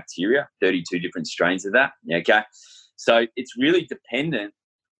gram bacteria, 32 different strains of that. Okay, so it's really dependent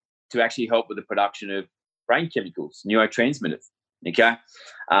to actually help with the production of brain chemicals, neurotransmitters. Okay,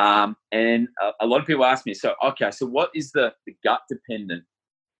 and a lot of people ask me, so what is the gut dependent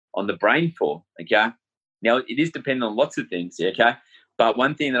on the brain for? Okay, now it is dependent on lots of things. Okay, but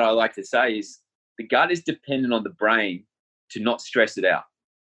one thing that I like to say is the gut is dependent on the brain to not stress it out.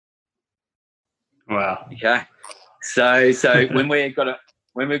 Wow. Okay. So when we've got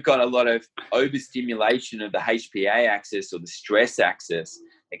a lot of overstimulation of the HPA axis or the stress axis,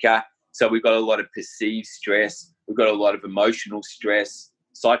 okay, so we've got a lot of perceived stress, we've got a lot of emotional stress,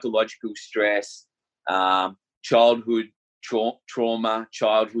 psychological stress, childhood trauma,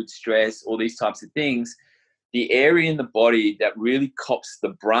 childhood stress, all these types of things. The area in the body that really cops the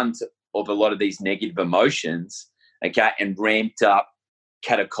brunt of a lot of these negative emotions, okay, and ramped up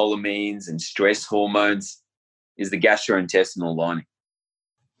catecholamines and stress hormones is the gastrointestinal lining.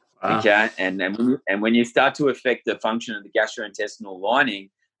 Wow. Okay, and when you start to affect the function of the gastrointestinal lining,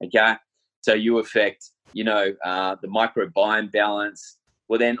 okay, so you affect, the microbiome balance.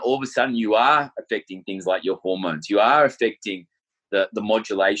 Well, then all of a sudden you are affecting things like your hormones. You are affecting the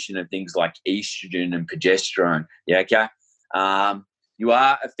modulation of things like estrogen and progesterone. Yeah, okay. You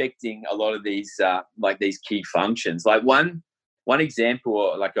are affecting a lot of these these key functions. Like one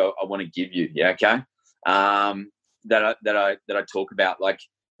example, like I want to give you. Yeah, okay. That I talk about, like,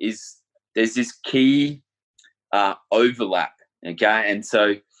 is there's this key overlap, okay? And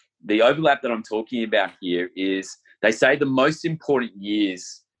so the overlap that I'm talking about here is, they say the most important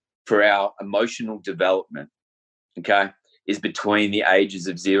years for our emotional development, okay, is between the ages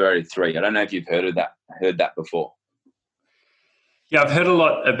of 0 to 3. I don't know if you've heard that before. Yeah, I've heard a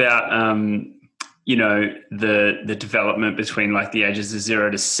lot about the development between like the ages of 0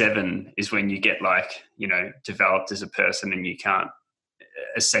 to 7 is when you get developed as a person, and you can't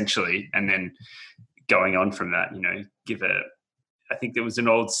essentially, and then going on from that, I think there was an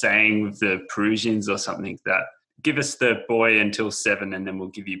old saying with the Perusians or something, that give us the boy until 7 and then we'll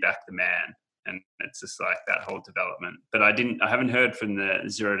give you back the man. And it's just like that whole development. But I haven't heard from the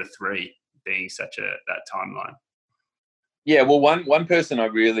 0 to 3 being such that timeline. Yeah, well, one person I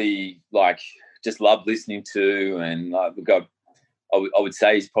really just love listening to, and I would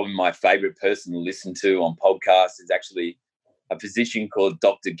say he's probably my favorite person to listen to on podcasts, is actually a physician called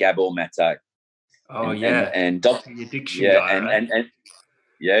Dr. Gabor Mate. Oh, and Dr. The addiction guy, right? and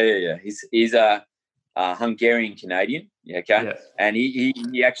yeah. He's a Hungarian Canadian. Yeah, okay. Yeah. And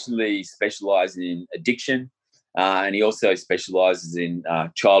he actually specializes in addiction, and he also specializes in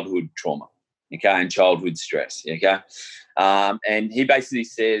childhood trauma, okay, and childhood stress. Okay. And he basically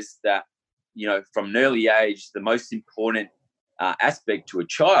says that, from an early age, the most important aspect to a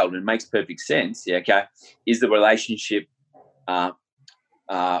child, and it makes perfect sense, yeah, okay, is the relationship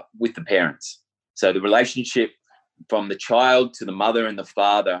with the parents. So the relationship from the child to the mother and the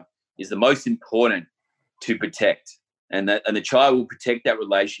father is the most important to protect, and the child will protect that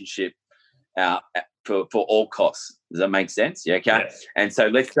relationship for all costs. Does that make sense? Yeah, okay. Yeah. And so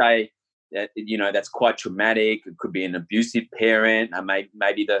let's say that, that's quite traumatic. It could be an abusive parent.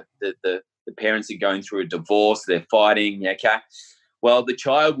 Maybe the parents are going through a divorce. They're fighting. Yeah, okay. Well, the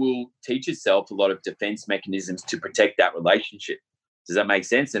child will teach itself a lot of defense mechanisms to protect that relationship. Does that make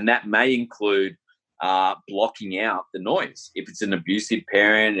sense? And that may include blocking out the noise. If it's an abusive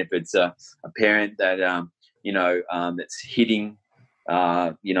parent, if it's a parent that that's hitting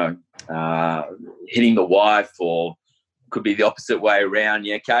the wife, or could be the opposite way around.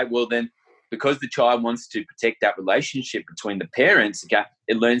 Yeah, okay. Well, then, because the child wants to protect that relationship between the parents, okay,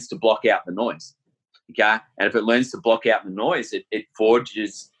 it learns to block out the noise. Okay, and if it learns to block out the noise, it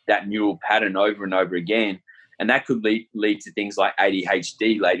forges that neural pattern over and over again, and that could lead to things like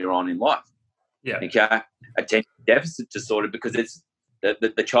ADHD later on in life. Yeah. Okay. Attention deficit disorder, because it's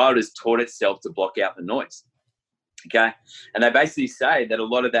the child has taught itself to block out the noise. Okay. And they basically say that a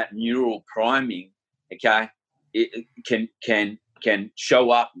lot of that neural priming, okay, it can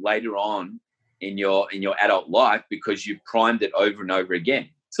show up later on in your adult life because you primed it over and over again.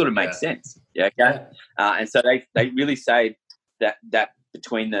 Sort of makes sense. Yeah. Okay. Yeah. And so they really say that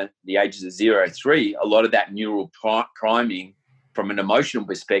between the ages of 0 to 3, a lot of that neural priming from an emotional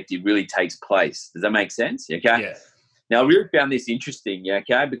perspective really takes place. Does that make sense? Okay. Yeah. Now, I really found this interesting,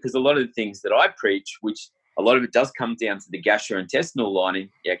 okay, because a lot of the things that I preach, which a lot of it does come down to the gastrointestinal lining,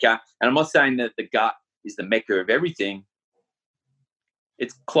 okay, and I'm not saying that the gut is the mecca of everything.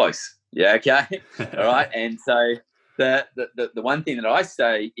 It's close, yeah, okay, all right. And so the one thing that I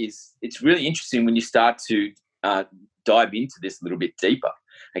say is it's really interesting when you start to dive into this a little bit deeper,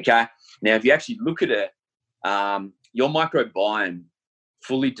 okay. Now, if you actually look at it, your microbiome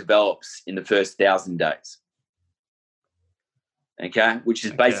fully develops in the first 1,000 days. Okay, which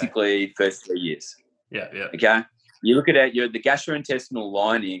is basically first 3 years. Yeah. Okay, you look at it, the gastrointestinal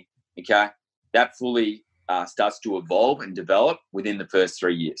lining. Okay, that fully starts to evolve and develop within the first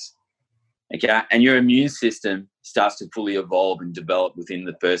 3 years. Okay, and your immune system starts to fully evolve and develop within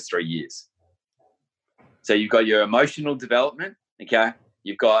the first 3 years. So you've got your emotional development. Okay,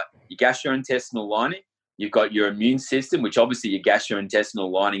 you've got your gastrointestinal lining, you've got your immune system, which obviously your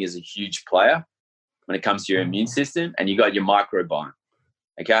gastrointestinal lining is a huge player when it comes to your immune system, and you got your microbiome.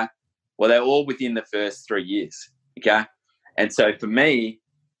 Okay. Well, they're all within the first 3 years. Okay. And so for me,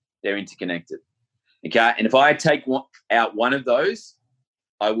 they're interconnected. Okay. And if I take out one of those,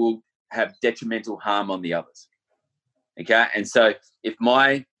 I will have detrimental harm on the others. Okay. And so if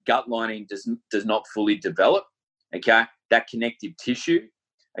my gut lining does not fully develop, okay, that connective tissue,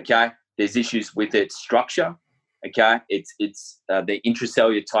 okay, there's issues with its structure. Okay. It's the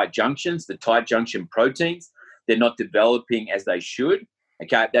intracellular tight junctions, the tight junction proteins, they're not developing as they should.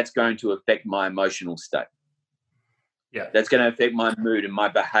 Okay. That's going to affect my emotional state. Yeah. That's going to affect my mood and my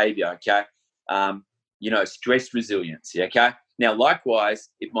behavior. Okay. Stress resilience. Okay. Now, likewise,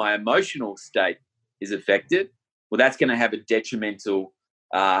 if my emotional state is affected, well, that's going to have a detrimental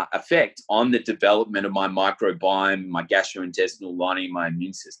effect on the development of my microbiome, my gastrointestinal lining, my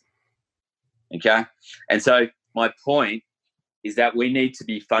immune system. Okay. And so my point is that we need to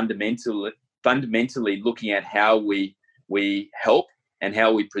be fundamentally looking at how we help and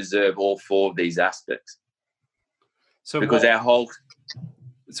how we preserve all four of these aspects. So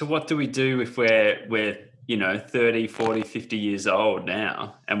what do we do if we're 30, 40, 50 years old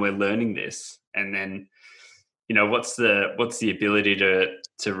now and we're learning this, and then what's the ability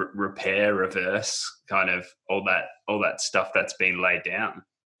to repair, reverse kind of all that stuff that's been laid down?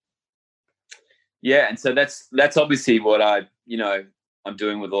 Yeah, and so that's obviously what I'm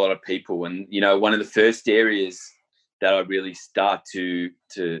doing with a lot of people, and one of the first areas that I really start to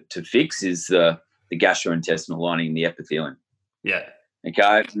fix is the gastrointestinal lining, the epithelium. Yeah.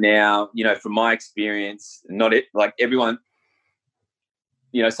 Okay. Now, from my experience, like everyone,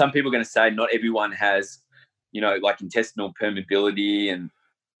 some people are going to say not everyone has, like intestinal permeability and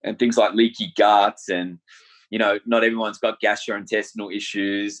things like leaky guts, and, not everyone's got gastrointestinal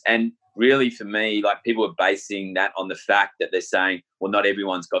issues. And really for me, like people are basing that on the fact that they're saying, well, not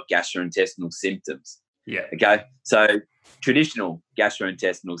everyone's got gastrointestinal symptoms. Yeah. Okay. So traditional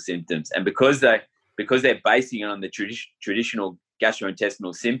gastrointestinal symptoms, and because they're basing it on the traditional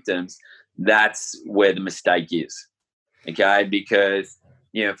gastrointestinal symptoms, that's where the mistake is. Okay. Because,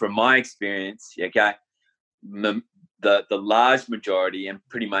 from my experience, okay, the large majority and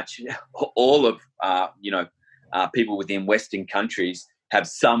pretty much all of, people within Western countries have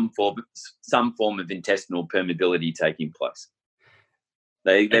some form of intestinal permeability taking place.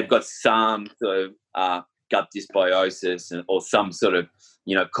 They've got some sort of gut dysbiosis or some sort of,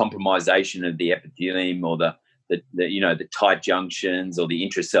 compromisation of the epithelium or the tight junctions or the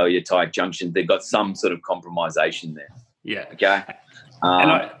intracellular tight junctions. They've got some sort of compromisation there. Yeah. Okay.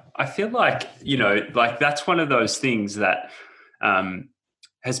 And I feel like, like that's one of those things that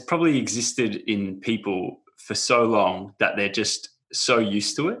has probably existed in people for so long that they're just so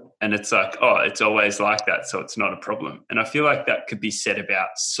used to it. And it's like, oh, it's always like that, so it's not a problem. And I feel like that could be said about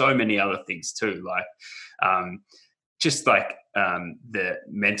so many other things too, like just like the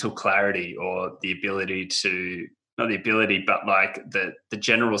mental clarity or the ability to, not the ability, but like the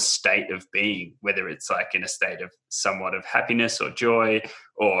general state of being, whether it's like in a state of somewhat of happiness or joy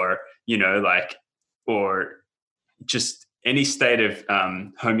or, or just any state of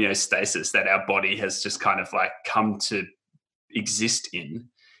homeostasis that our body has just kind of like come to exist in.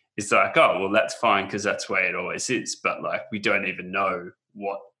 It's like, oh, well, that's fine because that's the way it always is. But like, we don't even know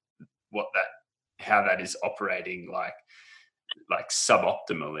how that is operating like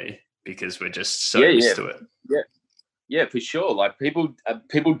suboptimally because we're just so used to it. Yeah. Yeah, for sure. Like people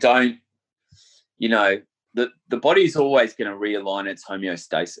don't, the body is always going to realign its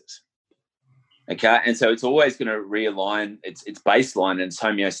homeostasis. Okay. And so it's always going to realign its baseline and its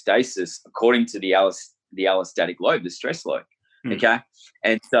homeostasis according to the allostatic load, the stress load. Okay.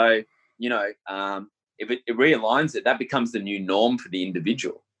 And so, if it realigns it, that becomes the new norm for the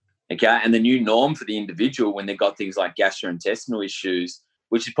individual. Okay. And the new norm for the individual when they've got things like gastrointestinal issues,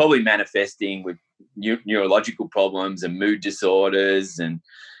 which is probably manifesting with neurological problems and mood disorders and,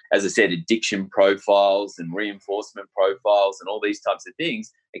 as I said, addiction profiles and reinforcement profiles and all these types of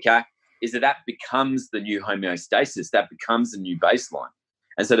things, okay, is that becomes the new homeostasis, that becomes the new baseline.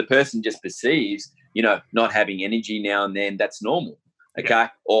 And so the person just perceives, not having energy now and then, that's normal, okay, yeah.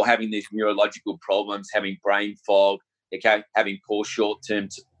 Or having these neurological problems, having brain fog, okay, having poor short-term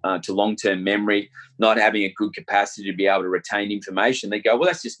to long-term memory, not having a good capacity to be able to retain information. They go, well,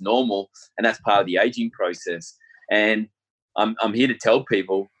 that's just normal, and that's part of the aging process. And I'm here to tell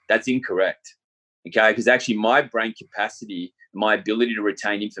people that's incorrect, okay, because actually my brain capacity, my ability to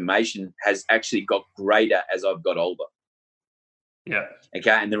retain information has actually got greater as I've got older. Yeah.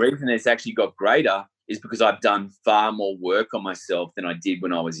 Okay, and the reason it's actually got greater is because I've done far more work on myself than I did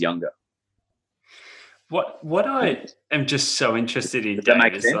when I was younger. What I am just so interested in, Does that Dave,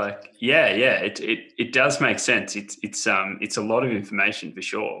 make is sense? like, it does make sense. It's a lot of information for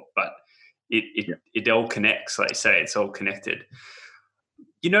sure, but it all connects. Like you say, it's all connected.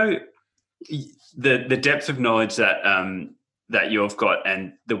 You know, the depth of knowledge that you've got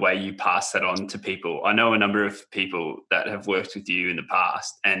and the way you pass that on to people. I know a number of people that have worked with you in the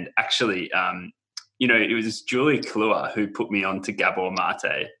past, and actually, it was Julie Kahlua who put me on to Gabor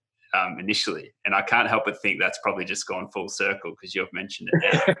Mate initially, and I can't help but think that's probably just gone full circle because you've mentioned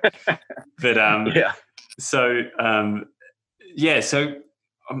it now. But so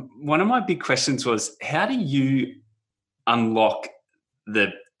one of my big questions was, how do you unlock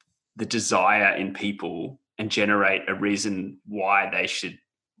the desire in people and generate a reason why they should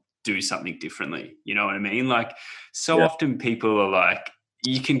do something differently? You know what I mean? Like, so often people are like,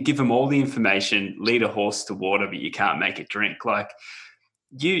 you can give them all the information, lead a horse to water, but you can't make it drink. Like,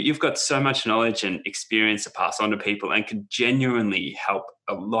 you've got so much knowledge and experience to pass on to people and can genuinely help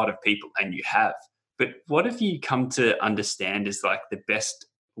a lot of people, and you have. But what have you come to understand is like the best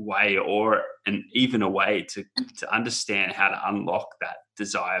way, or even a way to understand how to unlock that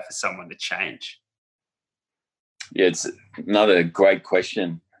desire for someone to change? Yeah, it's another great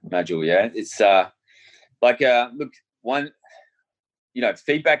question, Majul. Yeah, it's look, one,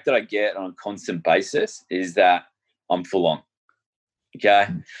 feedback that I get on a constant basis is that I'm full on. Okay,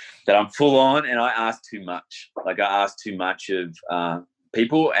 that I'm full on, and I ask too much. Like, I ask too much of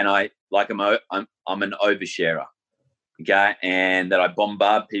people, and I'm an oversharer. Okay, and that I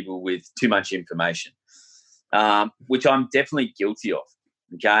bombard people with too much information, which I'm definitely guilty of.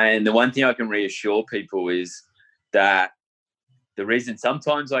 Okay, and the one thing I can reassure people is that the reason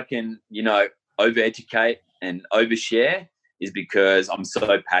sometimes I can, overeducate and overshare is because I'm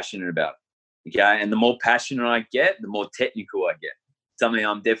so passionate about it. Okay, and the more passionate I get, the more technical I get. Something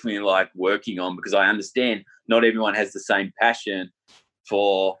I'm definitely working on, because I understand not everyone has the same passion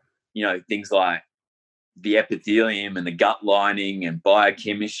for, things like the epithelium and the gut lining and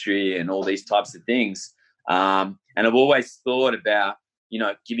biochemistry and all these types of things. And I've always thought about,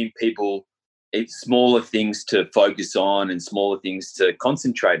 giving people smaller things to focus on and smaller things to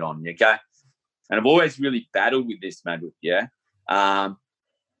concentrate on. Okay. And I've always really battled with this, Madrid. Yeah.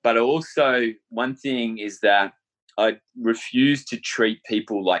 But also, one thing is that I refuse to treat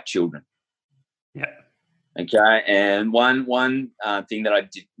people like children. Yeah. Okay. And one thing that I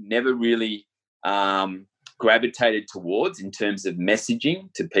never really gravitated towards in terms of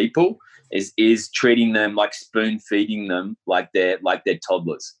messaging to people is treating them like spoon feeding them like they're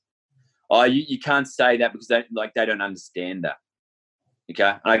toddlers. Oh, you can't say that because they don't understand that. Okay.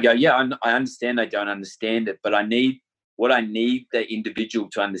 And I go, yeah, I understand they don't understand it, but what I need the individual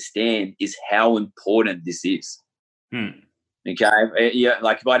to understand is how important this is. Okay. Yeah.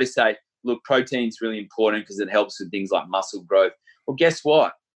 Like, if I just say, look, protein's really important because it helps with things like muscle growth. Well, guess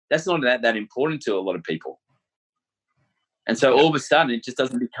what? That's not that important to a lot of people. And so all of a sudden it just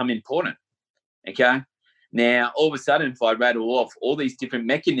doesn't become important. Okay. Now, all of a sudden, if I rattle off all these different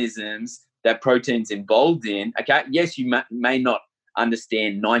mechanisms that protein's involved in, okay, yes, you may not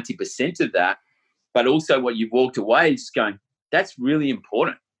understand 90% of that, but also what you've walked away is just going, that's really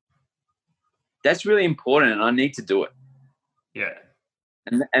important. That's really important, and I need to do it. Yeah.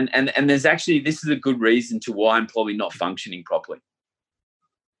 And there's actually, this is a good reason to why I'm probably not functioning properly.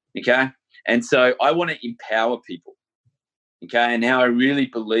 Okay. And so I want to empower people. Okay. And how I really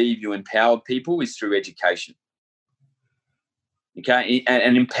believe you empower people is through education. Okay.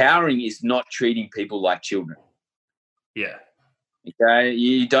 And empowering is not treating people like children. Yeah. Okay.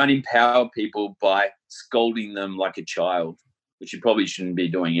 You don't empower people by scolding them like a child, which you probably shouldn't be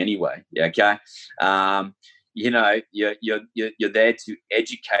doing anyway. Okay. You're there to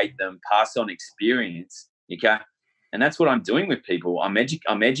educate them, pass on experience. Okay. And that's what I'm doing with people. I'm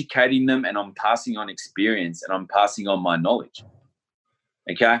educating them, and I'm passing on experience, and I'm passing on my knowledge.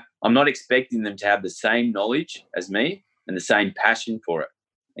 Okay. I'm not expecting them to have the same knowledge as me and the same passion for it.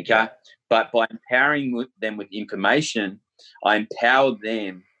 Okay. Yeah. But by empowering them with information, I empower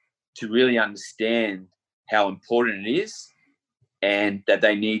them to really understand how important it is and that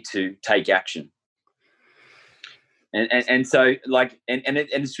they need to take action. And so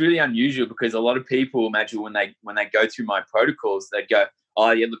it's really unusual, because a lot of people imagine when they go through my protocols, they go,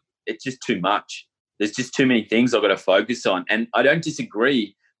 oh yeah, look, it's just too much. There's just too many things I've got to focus on. And I don't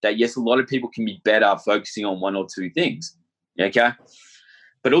disagree that, yes, a lot of people can be better focusing on one or two things. Okay.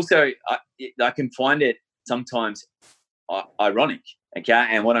 But also I can find it sometimes ironic. Okay.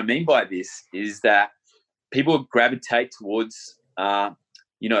 And what I mean by this is that people gravitate towards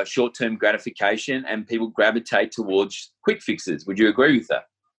short-term gratification, and people gravitate towards quick fixes. Would you agree with that?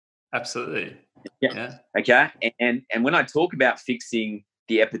 Absolutely. Yeah. Okay. And when I talk about fixing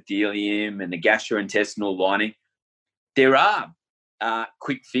the epithelium and the gastrointestinal lining, there are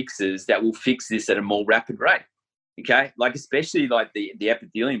quick fixes that will fix this at a more rapid rate. Okay. Like especially like the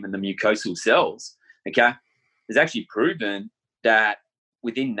epithelium and the mucosal cells. Okay. It's actually proven that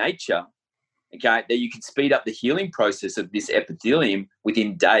within nature, okay, that you can speed up the healing process of this epithelium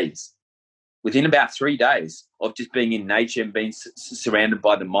within days. Within about 3 days of just being in nature and being surrounded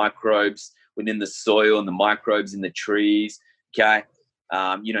by the microbes within the soil and the microbes in the trees, okay?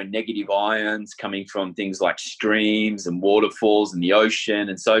 Negative ions coming from things like streams and waterfalls and the ocean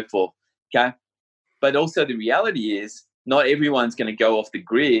and so forth, okay? But also the reality is not everyone's going to go off the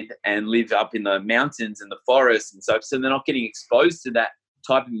grid and live up in the mountains and the forests and so they're not getting exposed to that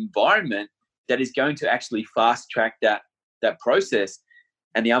type of environment that is going to actually fast track that process.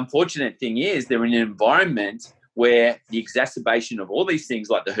 And the unfortunate thing is they're in an environment where the exacerbation of all these things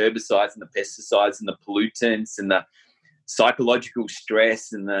like the herbicides and the pesticides and the pollutants and the psychological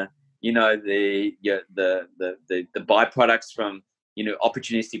stress and the byproducts from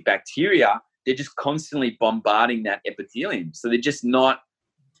opportunistic bacteria, they're just constantly bombarding that epithelium. So they're just not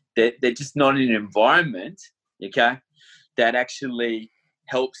in an environment, okay, that actually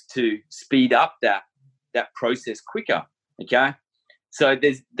helps to speed up that process quicker, okay? So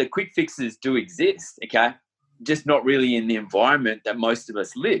the quick fixes do exist, okay? Just not really in the environment that most of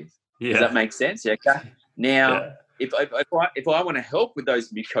us live. Yeah. Does that make sense? Okay. Now, if I want to help with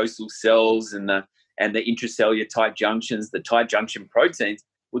those mucosal cells and the intracellular tight junctions, the tight junction proteins,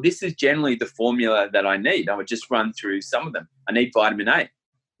 well, this is generally the formula that I need. I would just run through some of them. I need vitamin A.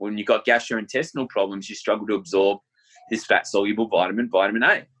 When you've got gastrointestinal problems, you struggle to absorb this fat-soluble vitamin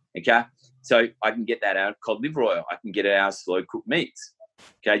A, okay? So I can get that out of cod liver oil. I can get it out of slow-cooked meats,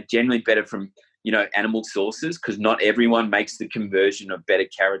 okay? Generally better from, animal sources because not everyone makes the conversion of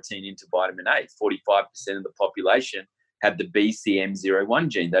beta-carotene into vitamin A. 45% of the population have the BCM01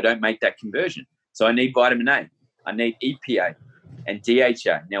 gene. They don't make that conversion. So I need vitamin A. I need EPA and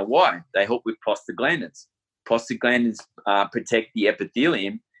DHA. Now, why? They help with prostaglandins. Prostaglandins protect the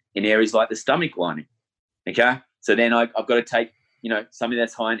epithelium in areas like the stomach lining, okay? So then I've got to take, something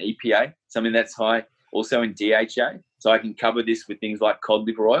that's high in EPA, something that's high also in DHA. So I can cover this with things like cod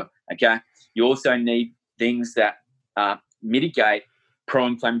liver oil, okay? You also need things that mitigate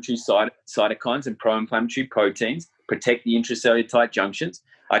pro-inflammatory cytokines and pro-inflammatory proteins, protect the intracellular tight junctions.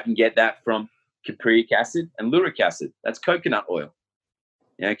 I can get that from caprylic acid and lauric acid. That's coconut oil,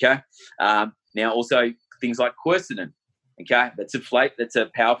 okay? Now also things like quercetin, okay? That's a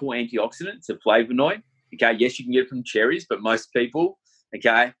powerful antioxidant. It's a flavonoid. Okay, yes, you can get it from cherries, but most people,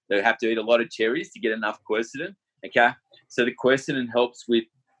 okay, they have to eat a lot of cherries to get enough quercetin, okay? So the quercetin helps with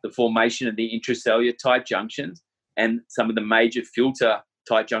the formation of the intracellular tight junctions and some of the major filter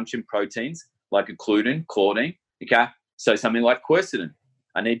tight junction proteins like agglutinin, claudine, okay? So something like quercetin.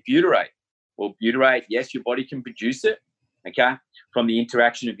 I need butyrate. Well, butyrate, yes, your body can produce it, okay, from the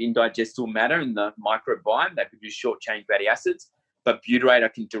interaction of indigestible matter and the microbiome. They produce short-chain fatty acids. But butyrate I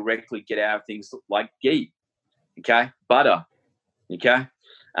can directly get out of things like ghee, okay, butter, okay.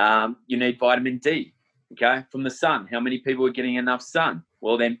 You need vitamin D, okay, from the sun. How many people are getting enough sun?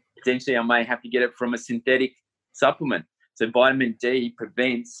 Well, then potentially I may have to get it from a synthetic supplement. So vitamin D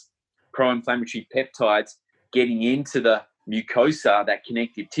prevents pro-inflammatory peptides getting into the mucosa, that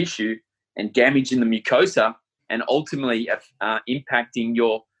connective tissue, and damaging the mucosa and ultimately impacting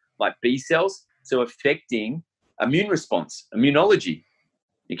your like B cells, so affecting immune response, immunology,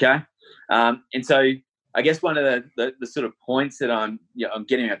 okay? And so I guess one of the sort of points that I'm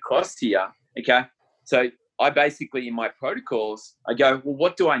getting across here, okay? So I basically, in my protocols, I go, well,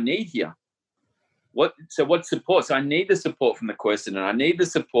 what do I need here? What support? So I need the support from the quercetin. I need the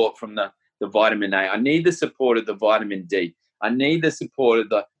support from the vitamin A. I need the support of the vitamin D. I need the support of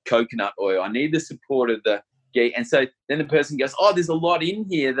the coconut oil. I need the support of the ghee. And so then the person goes, oh, there's a lot in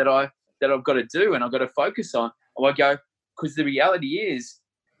here that I've got to do and I've got to focus on. Or I go, because the reality is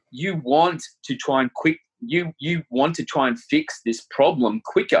you want to try and fix this problem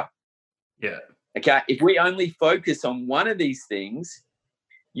quicker. Yeah. Okay. If we only focus on one of these things,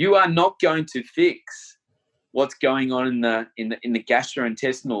 you are not going to fix what's going on in the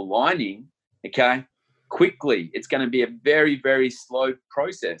gastrointestinal lining, okay, quickly. It's going to be a very, very slow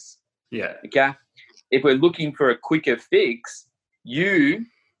process. Yeah. Okay. If we're looking for a quicker fix, you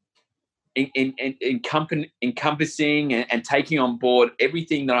encompassing and taking on board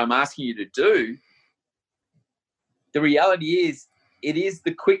everything that I'm asking you to do, the reality is it is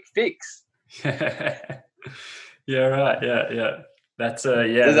the quick fix. Yeah, right. Yeah. That's Does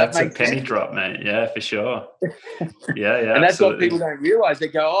that that's a make penny sense? drop, mate. Yeah, for sure. Yeah, And that's what absolutely. people don't realize. They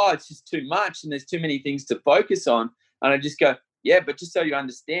go, oh, it's just too much and there's too many things to focus on. And I just go, yeah, but just so you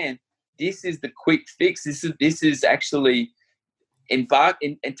understand, this is the quick fix. This is actually and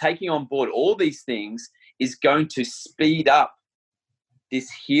taking on board all these things is going to speed up this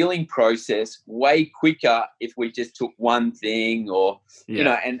healing process way quicker if we just took one thing or,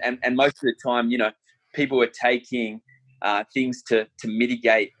 and most of the time, people are taking things to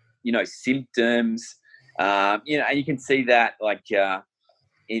mitigate, symptoms, and you can see that like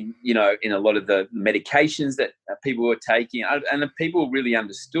in a lot of the medications that people were taking, and people really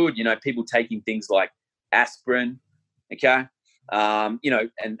understood, people taking things like aspirin, okay,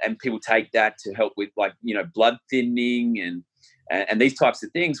 and people take that to help with like, blood thinning and these types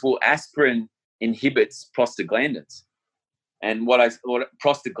of things. Well, aspirin inhibits prostaglandins, and what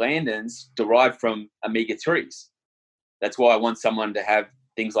prostaglandins derive from omega-3s. That's why I want someone to have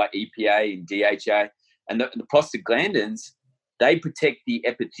things like EPA and DHA, and the prostaglandins, they protect the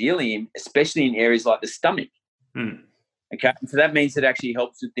epithelium, especially in areas like the stomach. Okay, so that means it actually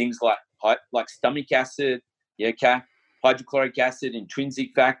helps with things like stomach acid, hydrochloric acid,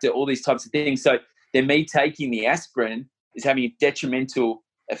 intrinsic factor, all these types of things. So then me taking the aspirin is having a detrimental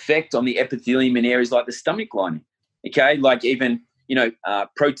effect on the epithelium in areas like the stomach lining. Okay, like even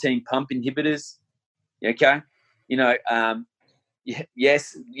protein pump inhibitors. Okay,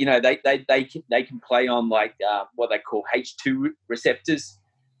 yes, they can play on like what they call H2 receptors,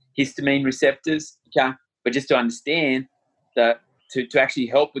 histamine receptors. Okay, but just to understand that to actually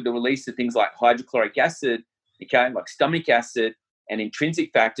help with the release of things like hydrochloric acid, okay, like stomach acid and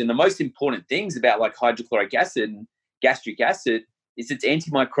intrinsic factor. And the most important things about like hydrochloric acid and gastric acid is it's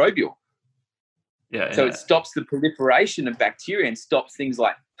antimicrobial. So it stops the proliferation of bacteria and stops things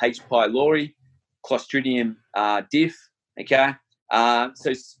like H. pylori, Clostridium diff. Okay,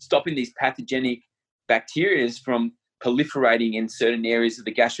 so stopping these pathogenic bacteria from proliferating in certain areas of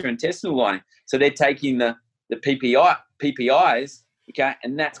the gastrointestinal lining. So they're taking the PPIs, okay,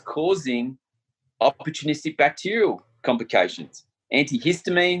 and that's causing opportunistic bacterial complications.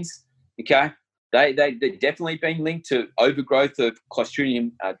 Antihistamines, okay, they're definitely being linked to overgrowth of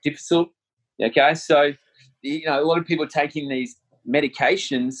Clostridium difficile. Okay, so a lot of people are taking these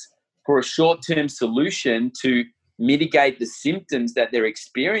medications for a short-term solution to mitigate the symptoms that they're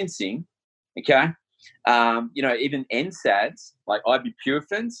experiencing. Okay, even NSAIDs like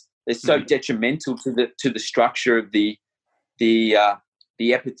ibuprofens, they're so detrimental to the structure of the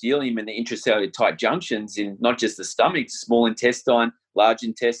epithelium and the intracellular tight junctions in not just the stomach, small intestine, large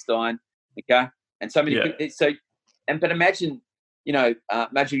intestine. Okay, and so many. But imagine.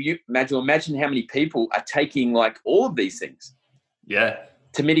 Imagine how many people are taking like all of these things,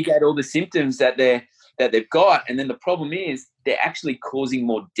 to mitigate all the symptoms that they've got, and then the problem is they're actually causing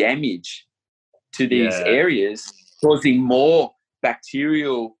more damage to these areas, causing more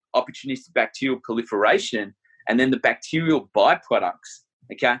opportunistic bacterial proliferation, and then the bacterial byproducts.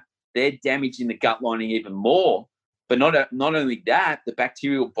 Okay, they're damaging the gut lining even more. But not only that, the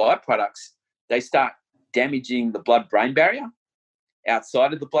bacterial byproducts, they start damaging the blood-brain barrier.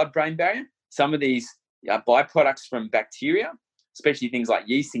 Outside of the blood-brain barrier, some of these byproducts from bacteria, especially things like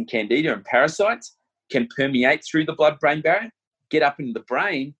yeast and candida and parasites, can permeate through the blood-brain barrier, get up into the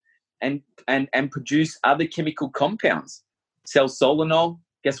brain, and produce other chemical compounds. Salsolinol,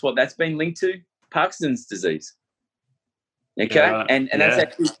 guess what? That's been linked to Parkinson's disease. Okay, and that's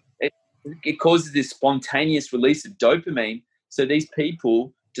actually it causes this spontaneous release of dopamine. So these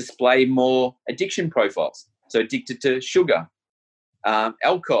people display more addiction profiles. So addicted to sugar,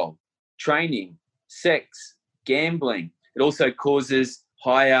 alcohol, training, sex, gambling. It also causes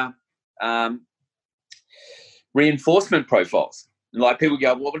higher reinforcement profiles. Like people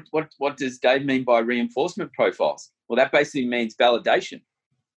go, what does Dave mean by reinforcement profiles? Well, that basically means validation.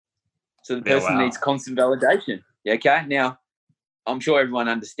 So the person needs constant validation. Okay. Now, I'm sure everyone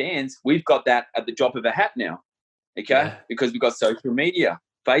understands we've got that at the drop of a hat now. Okay. Because we've got social media,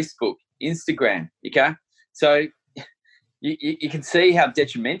 Facebook, Instagram. Okay. So you can see how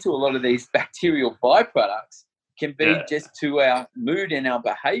detrimental a lot of these bacterial byproducts can be just to our mood and our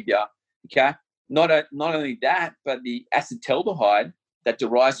behavior. Okay. Not only that, but the acetaldehyde that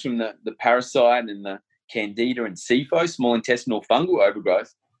derives from the parasite and the candida and SIFO, small intestinal fungal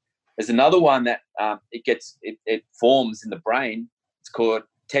overgrowth. There's another one that it forms in the brain. It's called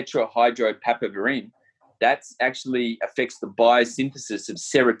tetrahydropapaverin. That actually affects the biosynthesis of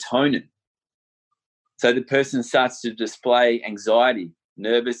serotonin. So the person starts to display anxiety,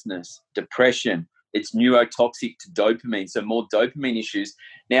 nervousness, depression. It's neurotoxic to dopamine, so more dopamine issues.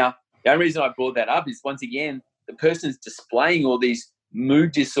 Now, the only reason I brought that up is, once again, the person's displaying all these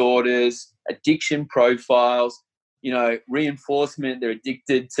mood disorders, addiction profiles, reinforcement. They're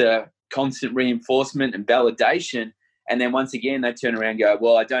addicted to constant reinforcement and validation. And then once again, they turn around and go,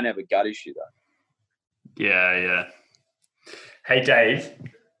 well, I don't have a gut issue though. Yeah. Hey, Dave.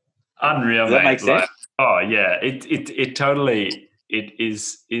 Unreal, Does that mate. make sense? Oh yeah, it totally, it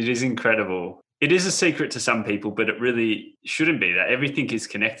is incredible. It is a secret to some people, but it really shouldn't be that. Everything is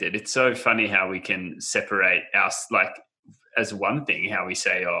connected. It's so funny how we can separate us, like, as one thing, how we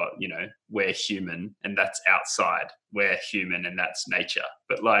say, we're human and that's outside. We're human and that's nature.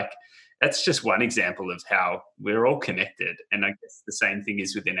 But like, that's just one example of how we're all connected. And I guess the same thing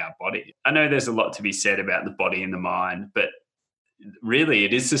is within our body. I know there's a lot to be said about the body and the mind, but really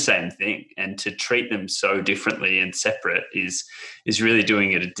it is the same thing, and to treat them so differently and separate is really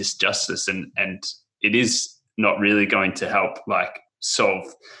doing it a disjustice, and it is not really going to help like solve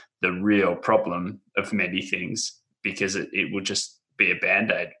the real problem of many things, because it will just be a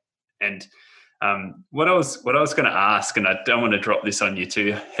band-aid. And what I was going to ask, and I don't want to drop this on you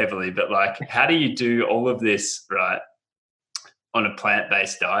too heavily, but like, how do you do all of this right on a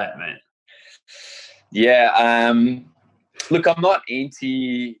plant-based diet, mate? Yeah. Look, I'm not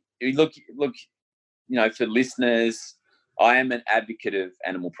anti. Look. For listeners, I am an advocate of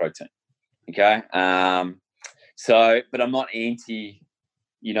animal protein. Okay. But I'm not anti.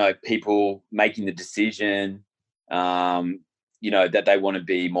 People making the decision. That they want to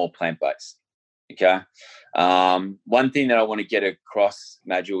be more plant-based. Okay. One thing that I want to get across,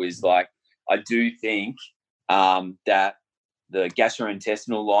 Majul, is like, I do think that the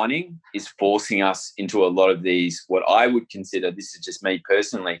gastrointestinal lining is forcing us into a lot of these, what I would consider, this is just me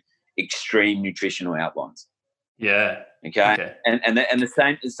personally, extreme nutritional outlines. Yeah. Okay. And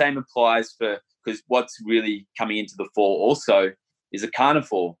the same applies because what's really coming into the fore also is a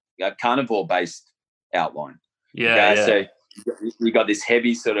carnivore based outline. Yeah. Okay? Yeah. So we got this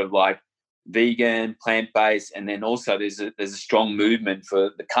heavy sort of like vegan, plant-based, and then also there's a strong movement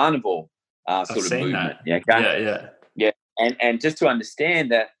for the carnivore sort of movement. That. Yeah. Okay? Yeah. And just to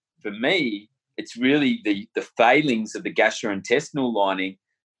understand that, for me, it's really the failings of the gastrointestinal lining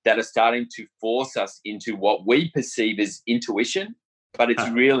that are starting to force us into what we perceive as intuition, but it's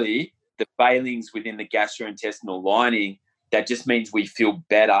really the failings within the gastrointestinal lining that just means we feel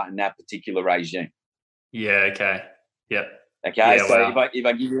better in that particular regime. Yeah. Okay. Yep. Okay. Yeah, So wow. if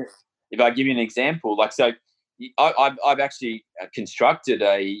I give you an example, like, so I've actually constructed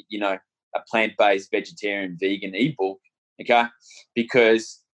a plant-based vegetarian vegan ebook. Okay,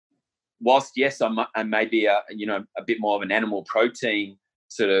 because whilst yes, I may be a bit more of an animal protein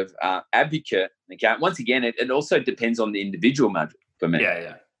sort of advocate. Okay, once again, it also depends on the individual, for me.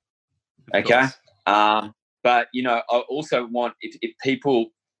 Yeah. Okay, but I also want, if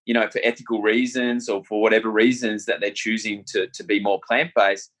people for ethical reasons or for whatever reasons that they're choosing to be more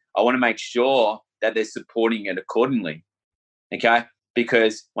plant-based, I want to make sure that they're supporting it accordingly. Okay.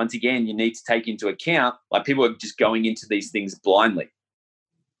 Because once again, you need to take into account, like, people are just going into these things blindly.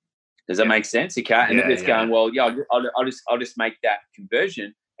 Does that make sense? Okay. And they're just going, well, yeah, I'll just make that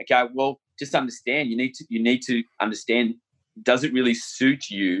conversion. Okay. Well, just understand, you need to understand, does it really suit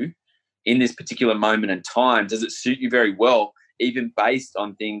you in this particular moment in time? Does it suit you very well, even based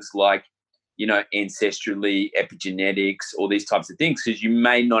on things like, ancestrally, epigenetics, all these types of things? Because you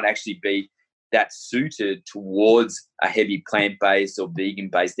may not actually be that suited towards a heavy plant-based or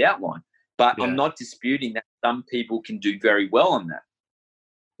vegan-based outline. But I'm not disputing that some people can do very well on that.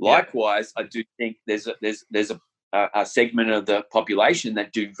 Likewise, I do think there's a segment of the population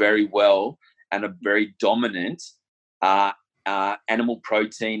that do very well and a very dominant animal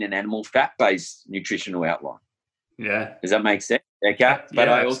protein and animal fat-based nutritional outline. Yeah. Does that make sense? Okay. But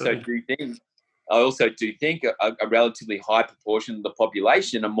I also do think a relatively high proportion of the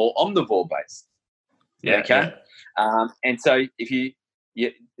population are more omnivore based. Yeah. Okay. Yeah. And so if you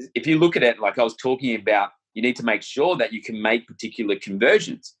look at it, like I was talking about, you need to make sure that you can make particular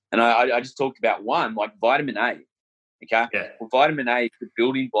conversions. And I just talked about one, like vitamin A. Okay. Yeah. Well, vitamin A is the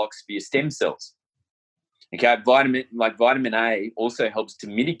building blocks for your stem cells. Okay. Vitamin A also helps to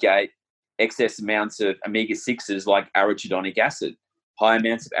mitigate excess amounts of omega-6s like arachidonic acid. High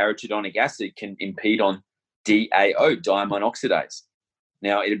amounts of arachidonic acid can impede on DAO, diamine oxidase.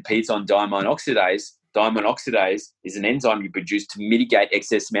 Now, it impedes on diamine oxidase. Diamine oxidase is an enzyme you produce to mitigate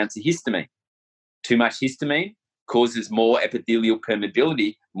excess amounts of histamine. Too much histamine causes more epithelial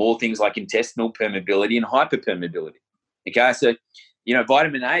permeability, more things like intestinal permeability and hyperpermeability. Okay, so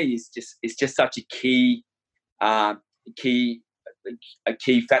vitamin A is just such a key fat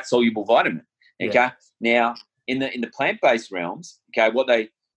soluble vitamin. Okay, yeah. Now in the plant based realms, okay, what they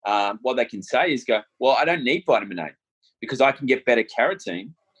can say is go, well, I don't need vitamin A because I can get beta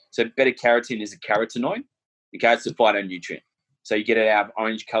carotene. So beta carotene is a carotenoid. Okay, it's a phytonutrient. So you get it out of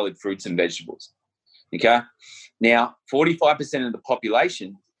orange-colored fruits and vegetables. Okay, now 45% of the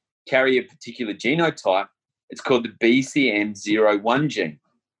population carry a particular genotype. It's called the BCM01 gene.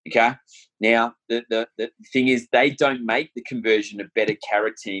 Okay, now the thing is, they don't make the conversion of beta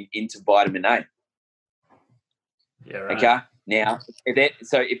carotene into vitamin A. Yeah, right. Okay, now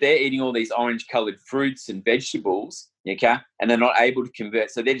if they're eating all these orange-colored fruits and vegetables, okay, and they're not able to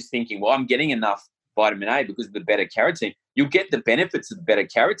convert, so they're just thinking, well, I'm getting enough vitamin A because of the beta carotene. You'll get the benefits of the beta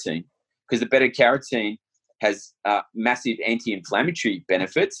carotene because the beta carotene has massive anti-inflammatory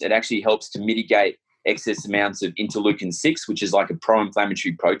benefits. It actually helps to mitigate excess amounts of interleukin-6, which is like a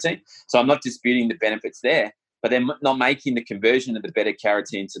pro-inflammatory protein. So I'm not disputing the benefits there, but they're not making the conversion of the beta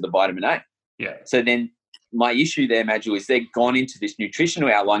carotene to the vitamin A. Yeah. So then my issue there, Madhu, is they've gone into this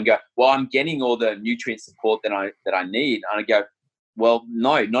nutritional outline and go, well, I'm getting all the nutrient support that I need. And I go, well,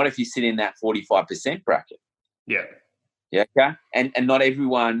 no, not if you sit in that 45% bracket. Yeah. Yeah. Okay. And not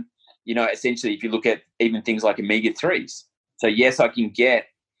everyone, essentially, if you look at even things like omega-3s. So yes, I can get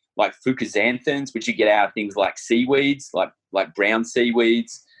like fucoxanthins, which you get out of things like seaweeds, like brown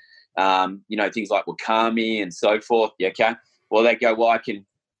seaweeds, things like wakame and so forth. Yeah, okay. Well, they go, well, I can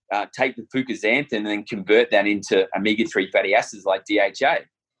take the fucoxanthin and then convert that into omega-3 fatty acids like DHA.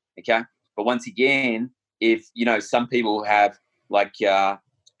 Okay. But once again, if, some people have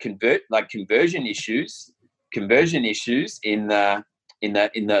conversion issues in the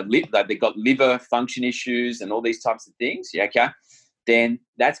like they've got liver function issues and all these types of things. Yeah. Okay. Then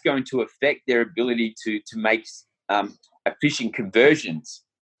that's going to affect their ability to make efficient conversions.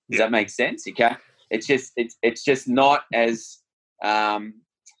 Does that make sense? Okay. It's just not as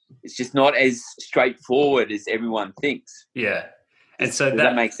straightforward as everyone thinks. Yeah. And so does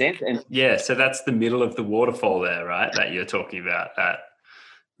that make sense? And yeah, so that's the middle of the waterfall there, right? That you're talking about,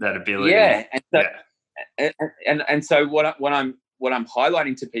 that ability. Yeah. And so what I'm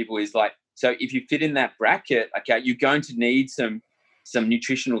highlighting to people is like, so if you fit in that bracket, okay, you're going to need some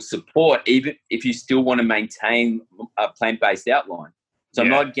nutritional support, even if you still want to maintain a plant-based outline. So I'm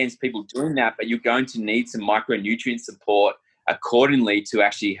not against people doing that, but you're going to need some micronutrient support accordingly to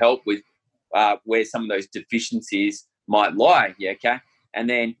actually help with where some of those deficiencies might lie. Yeah, okay. And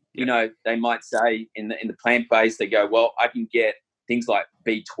then they might say in the plant-based, they go, well, I can get things like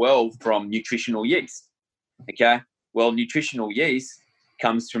B12 from nutritional yeast. Okay. Well, nutritional yeast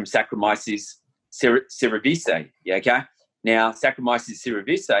comes from Saccharomyces cerevisiae. Yeah, okay. Now, Saccharomyces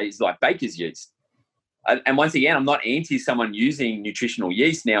cerevisiae is like baker's yeast. And once again, I'm not anti someone using nutritional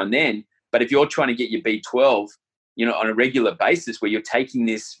yeast now and then, but if you're trying to get your B12, on a regular basis where you're taking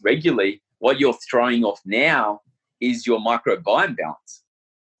this regularly, what you're throwing off now is your microbiome balance.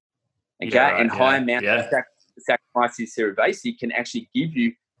 Okay. Yeah, right, and high amounts of Saccharomyces cerevisiae can actually give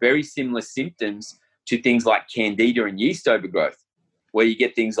you very similar symptoms to things like candida and yeast overgrowth, where you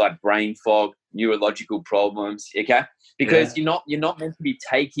get things like brain fog, neurological problems. Okay. Because you're not meant to be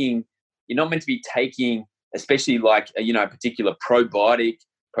taking, especially like, particular probiotic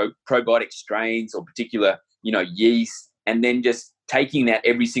strains or particular, yeast, and then just taking that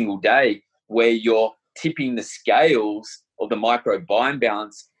every single day where you're tipping the scales of the microbiome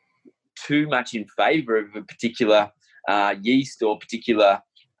balance too much in favor of a particular yeast or particular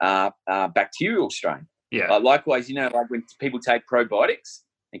bacterial strain. Yeah. Likewise, like when people take probiotics,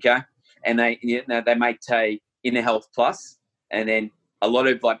 okay, and they may take Inner Health Plus, and then a lot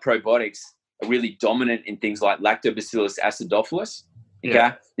of like probiotics are really dominant in things like Lactobacillus acidophilus. Okay.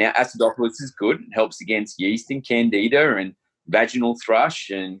 Yeah. Now, acidophilus is good. It helps against yeast and candida and vaginal thrush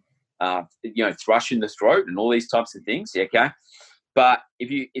and, thrush in the throat and all these types of things. Okay. But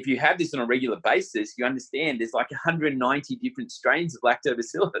if you have this on a regular basis, you understand there's like 190 different strains of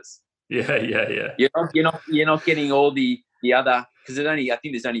Lactobacillus. Yeah. You're not getting all the other, because I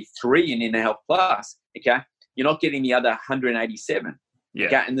think there's only 3 in Inner Health Plus. Okay. You're not getting the other 187. Yeah.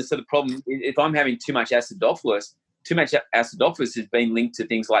 Okay. And the problem, if I'm having too much acidophilus has been linked to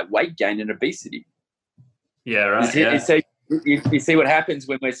things like weight gain and obesity. Yeah, right. So you see what happens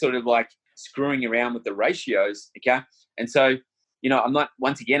when we're sort of like screwing around with the ratios, okay? And so, I'm not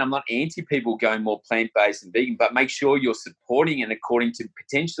anti people going more plant-based and vegan, but make sure you're supporting and according to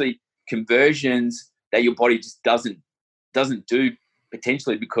potentially conversions that your body just doesn't do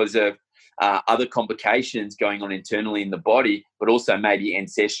potentially because of other complications going on internally in the body, but also maybe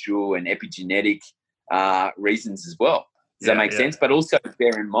ancestral and epigenetic reasons as well. Does that make sense? But also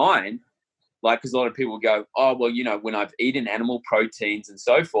bear in mind, because a lot of people go, oh, well, when I've eaten animal proteins and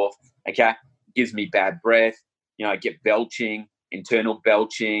so forth, okay, it gives me bad breath, I get belching, internal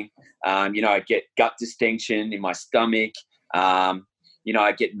belching. I get gut distension in my stomach. I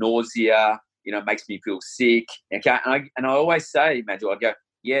get nausea. It makes me feel sick. Okay, and I always say, Madhu, I go,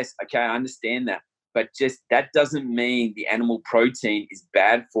 yes, okay, I understand that, but just that doesn't mean the animal protein is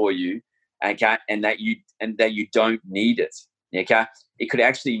bad for you. Okay, and that you don't need it. Okay, it could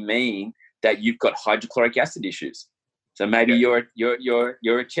actually mean that you've got hydrochloric acid issues. So maybe you're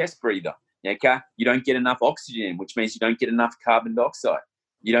a chest breather. Okay, you don't get enough oxygen, which means you don't get enough carbon dioxide.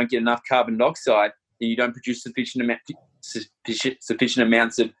 You don't get enough carbon dioxide, then you don't produce sufficient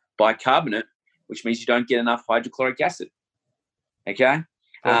amounts of bicarbonate, which means you don't get enough hydrochloric acid. Okay,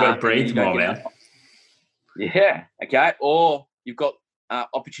 I've got to breathe more, man. Yeah. Okay, or you've got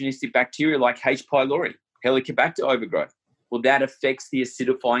opportunistic bacteria like H. pylori, Helicobacter overgrowth. Well, that affects the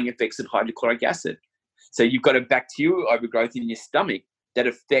acidifying effects of hydrochloric acid. So you've got a bacterial overgrowth in your stomach that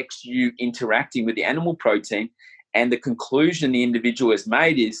affects you interacting with the animal protein. And the conclusion the individual has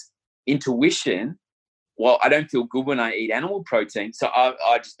made is intuition. Well, I don't feel good when I eat animal protein, so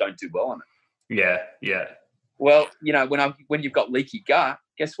I just don't do well on it. Yeah. Well, when you've got leaky gut,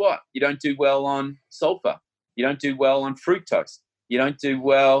 guess what? You don't do well on sulfur. You don't do well on fructose. You don't do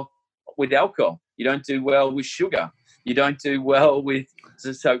well with alcohol. You don't do well with sugar. You don't do well with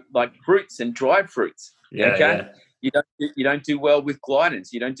so like fruits and dried fruits. Yeah. You don't do well with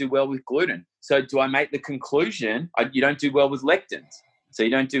glidins. You don't do well with gluten. So do I make the conclusion you don't do well with lectins? So you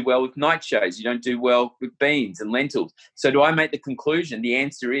don't do well with nightshades. You don't do well with beans and lentils. So do I make the conclusion? The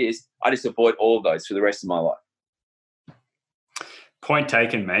answer is I just avoid all of those for the rest of my life. Point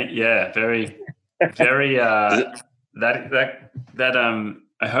taken, mate. Yeah, very, very.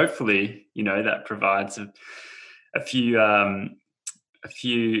 Hopefully, that provides a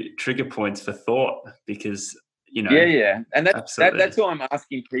few trigger points for thought because Yeah, and that's all I'm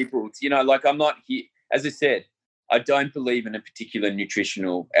asking people. I'm not here. As I said, I don't believe in a particular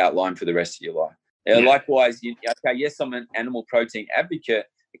nutritional outline for the rest of your life. Likewise, yes, I'm an animal protein advocate.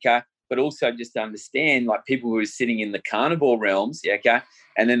 Okay. But also just to understand, like people who are sitting in the carnivore realms, okay,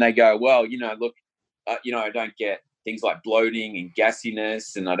 and then they go, well, I don't get things like bloating and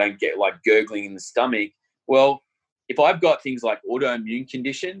gassiness, and I don't get like gurgling in the stomach. Well, if I've got things like autoimmune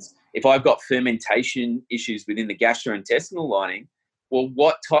conditions, if I've got fermentation issues within the gastrointestinal lining, well,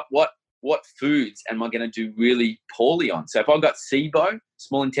 what foods am I going to do really poorly on? So if I've got SIBO,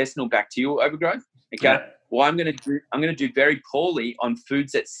 small intestinal bacterial overgrowth, okay. Yeah. Well, I'm going to do very poorly on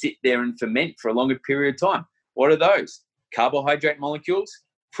foods that sit there and ferment for a longer period of time. What are those? Carbohydrate molecules,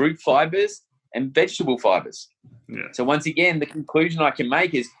 fruit fibers, and vegetable fibers. Yeah. So once again, the conclusion I can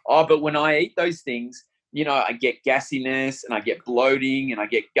make is, but when I eat those things, I get gassiness and I get bloating and I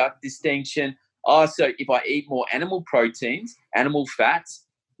get gut distension. So if I eat more animal proteins, animal fats,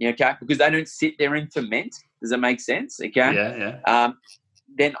 okay, because they don't sit there and ferment. Does that make sense? Okay. Yeah.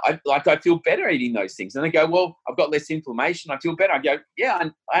 Then I feel better eating those things. And they go, well, I've got less inflammation. I feel better. I go, yeah,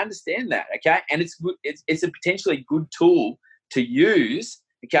 I understand that. Okay. And it's good. It's a potentially good tool to use.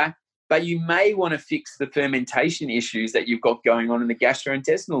 Okay. But you may want to fix the fermentation issues that you've got going on in the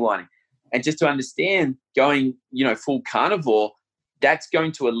gastrointestinal lining. And just to understand, going, full carnivore, that's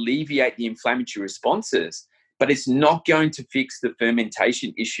going to alleviate the inflammatory responses, but it's not going to fix the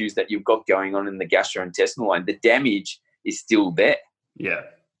fermentation issues that you've got going on in the gastrointestinal line. The damage is still there. Yeah.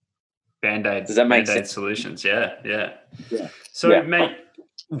 Band-Aid. Does that make Band-Aid sense? Solutions. Yeah. So, mate,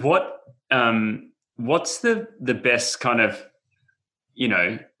 what's the best kind of,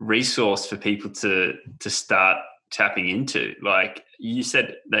 resource for people to start tapping into? Like you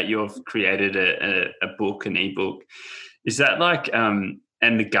said that you've created a book, an ebook. Is that like, and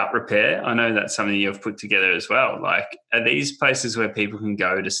the gut repair? I know that's something you've put together as well. Like, are these places where people can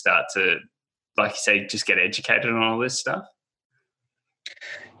go to start to, like you say, just get educated on all this stuff?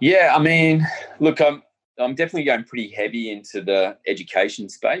 Yeah, I mean, look, I'm definitely going pretty heavy into the education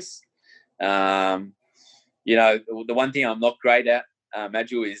space. The one thing I'm not great at,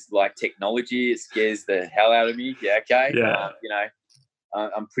 Madhu, is like technology. It scares the hell out of me. Yeah, okay. Yeah.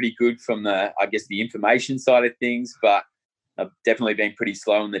 I'm pretty good from the information side of things, but I've definitely been pretty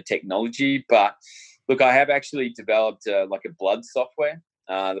slow on the technology. But look, I have actually developed like a blood software.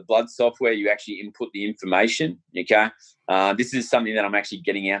 The blood software, you actually input the information. Okay. This is something that I'm actually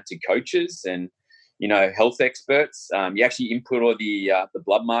getting out to coaches and, health experts. You actually input all the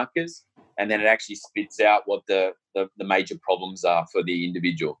blood markers, and then it actually spits out what the major problems are for the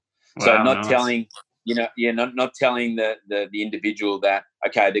individual. Wow, so not nice. telling, not telling the individual that,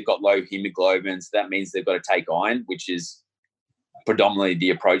 okay, they've got low hemoglobins. That means they've got to take iron, which is predominantly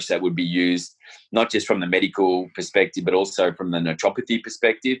the approach that would be used, not just from the medical perspective, but also from the naturopathy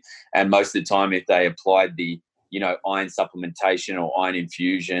perspective. And most of the time, if they applied the iron supplementation or iron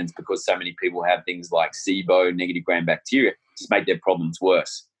infusions, because so many people have things like SIBO, negative gram bacteria, just make their problems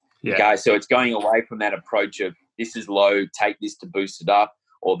worse. Yeah. Okay, so it's going away from that approach of this is low, take this to boost it up,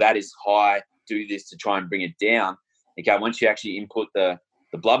 or that is high, do this to try and bring it down. Okay, once you actually input the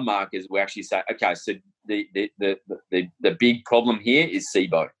blood markers, we actually say, okay, so the big problem here is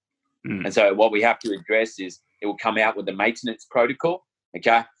SIBO. And so what we have to address is it will come out with a maintenance protocol,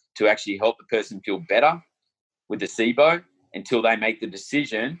 okay, to actually help the person feel better with the SIBO until they make the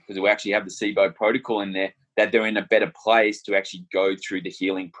decision, because we actually have the SIBO protocol in there, that they're in a better place to actually go through the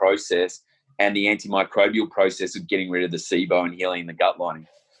healing process and the antimicrobial process of getting rid of the SIBO and healing the gut lining,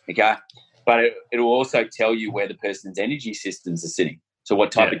 okay? But it will also tell you where the person's energy systems are sitting. So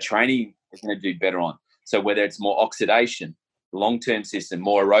what type of training is going to do better on. So whether it's more oxidation, long-term system,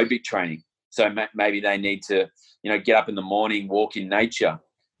 more aerobic training. So maybe they need to, get up in the morning, walk in nature,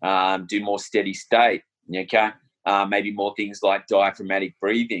 do more steady state, okay? Maybe more things like diaphragmatic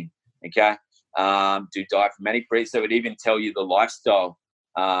breathing, okay? Do diaphragmatic breathing. So it would even tell you the lifestyle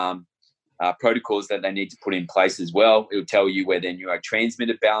protocols that they need to put in place as well. It will tell you where their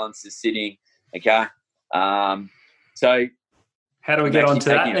neurotransmitter balance is sitting, okay? So how do we get onto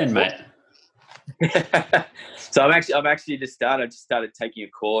that then, mate? So I've actually just started taking a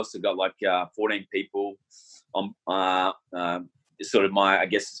course. I've got like 14 people on sort of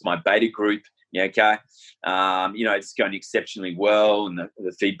it's my beta group. Yeah, okay. It's going exceptionally well, and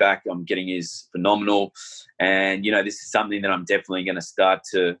the feedback I'm getting is phenomenal. And this is something that I'm definitely going to start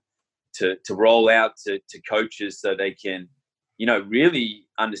to roll out to coaches, so they can really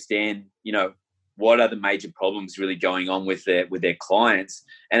understand what are the major problems really going on with their clients.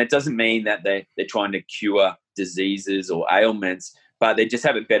 And it doesn't mean that they're trying to cure diseases or ailments, but they just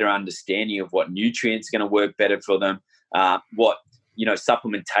have a better understanding of what nutrients are going to work better for them, what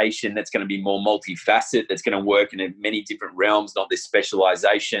supplementation that's going to be more multifaceted, that's going to work in many different realms, not this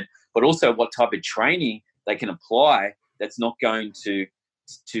specialization, but also what type of training they can apply that's not going to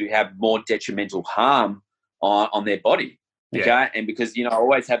have more detrimental harm on their body. Okay. Yeah. And because, I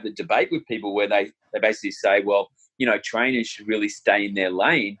always have the debate with people where they basically say, well, trainers should really stay in their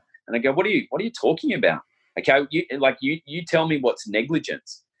lane. And I go, what are you talking about? Okay. You tell me what's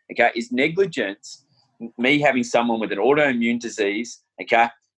negligence. Okay. Is negligence me having someone with an autoimmune disease? Okay.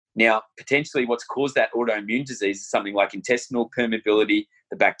 Now, potentially what's caused that autoimmune disease is something like intestinal permeability,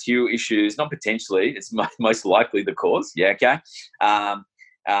 the bacterial issues, not potentially, it's most likely the cause. Yeah. Okay.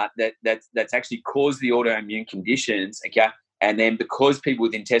 That's actually caused the autoimmune conditions, okay? And then because people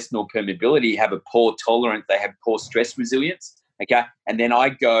with intestinal permeability have a poor tolerance, they have poor stress resilience, okay? And then I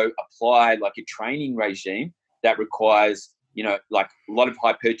go apply like a training regime that requires, like a lot of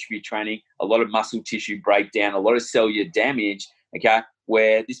hypertrophy training, a lot of muscle tissue breakdown, a lot of cellular damage, okay?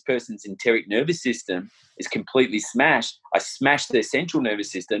 Where this person's enteric nervous system is completely smashed. I smash their central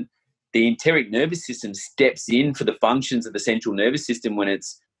nervous system. The enteric nervous system steps in for the functions of the central nervous system when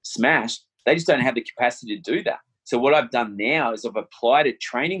it's smashed. They just don't have the capacity to do that. So what I've done now is I've applied a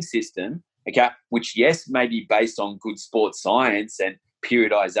training system, okay, which, yes, may be based on good sports science and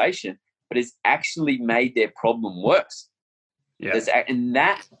periodization, but it's actually made their problem worse. Yeah. And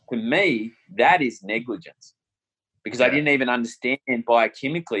that, for me, that is negligence, because I didn't even understand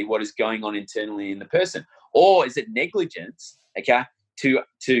biochemically what is going on internally in the person. Or is it negligence, okay, to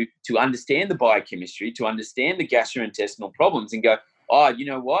understand the biochemistry, to understand the gastrointestinal problems and go, oh, you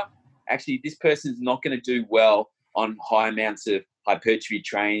know what? Actually, this person's not going to do well on high amounts of hypertrophy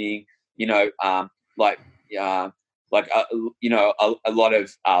training, a lot of load,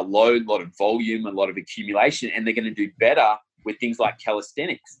 a lot of volume, a lot of accumulation, and they're going to do better with things like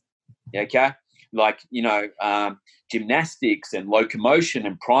calisthenics, okay? Like, gymnastics and locomotion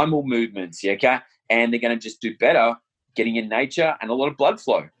and primal movements, okay? And they're going to just do better getting in nature and a lot of blood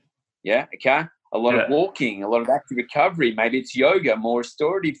flow, yeah, okay? A lot of walking, a lot of active recovery, maybe it's yoga, more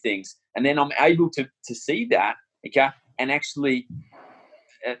restorative things. And then I'm able to see that, okay? And actually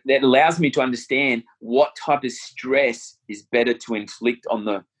that allows me to understand what type of stress is better to inflict on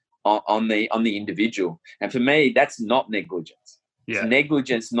the individual. And for me, that's not negligence. Yeah. It's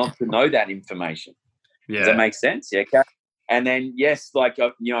negligence not to know that information. Yeah. Does that make sense? Yeah. Okay. And then, yes, like,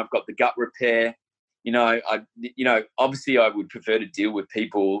 I've got the gut repair. Obviously I would prefer to deal with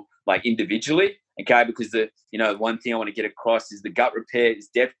people like individually, okay? Because the one thing I want to get across is the gut repair is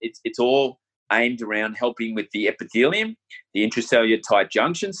it's all aimed around helping with the epithelium, the intracellular tight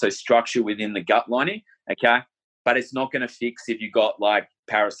junction, so structure within the gut lining, okay? But it's not going to fix if you've got like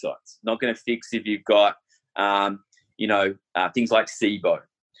parasites. Not going to fix if you've got things like SIBO,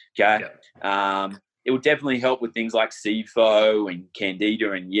 okay? Yeah. It will definitely help with things like SIFO and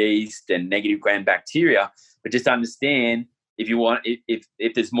candida and yeast and negative gram bacteria, But just understand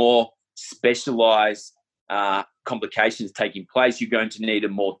if there's more specialized complications taking place, you're going to need a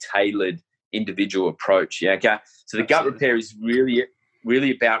more tailored individual approach. Yeah. Okay. So the gut repair is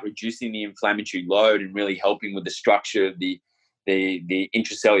really about reducing the inflammatory load and really helping with the structure of the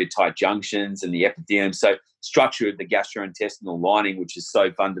intracellular tight junctions and the epithelium. So structure of the gastrointestinal lining, which is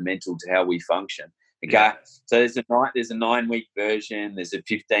so fundamental to how we function. Okay. Yeah. So there's a 9-week version. There's a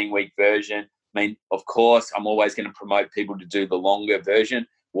 15-week version. I mean, of course, I'm always going to promote people to do the longer version.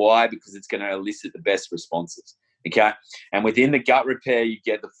 Why? Because it's going to elicit the best responses. Okay. And within the gut repair, you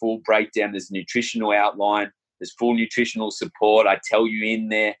get the full breakdown. There's nutritional outline. There's full nutritional support. I tell you in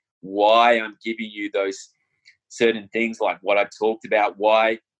there why I'm giving you those certain things, like what I talked about,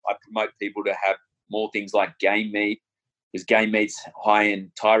 why I promote people to have more things like game meat, because game meat's high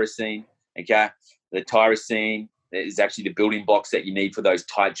in tyrosine. Okay. The tyrosine is actually the building blocks that you need for those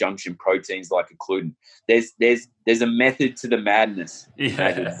tight junction proteins like agglutinin. There's a method to the madness.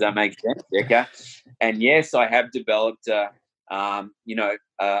 Yeah. Does that make sense? Okay. And yes, I have developed a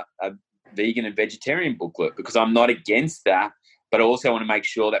vegan and vegetarian booklet, because I'm not against that, but I also want to make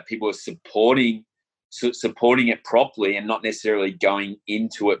sure that people are supporting it properly and not necessarily going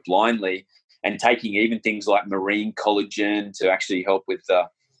into it blindly, and taking even things like marine collagen to actually help with the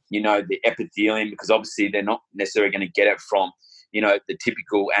epithelium, because obviously they're not necessarily going to get it from, the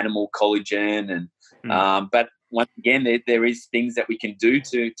typical animal collagen. And but once again, there is things that we can do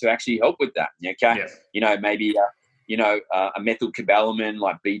to actually help with that. Okay. Yeah. Maybe a methylcobalamin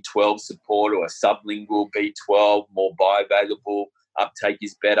like B12 support, or a sublingual B12, more bioavailable, uptake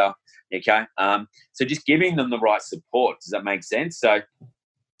is better. Okay. So just giving them the right support. Does that make sense? So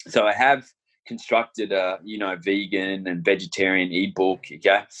I have constructed a vegan and vegetarian ebook.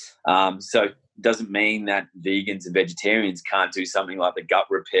 Okay. So it doesn't mean that vegans and vegetarians can't do something like the gut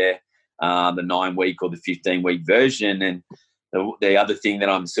repair, the 9-week or the 15-week version. And the other thing that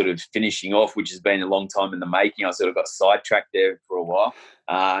I'm sort of finishing off, which has been a long time in the making, I sort of got sidetracked there for a while,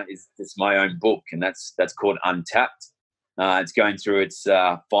 is it's my own book, and that's called Untapped. It's going through its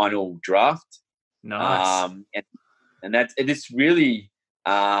final draft. Nice. And it's really,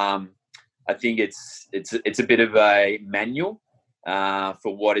 I think it's a bit of a manual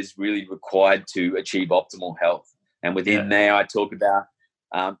for what is really required to achieve optimal health. And within there, I talk about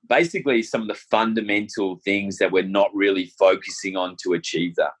basically some of the fundamental things that we're not really focusing on to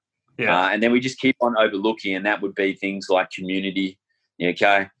achieve that. Yeah. And then we just keep on overlooking, and that would be things like community.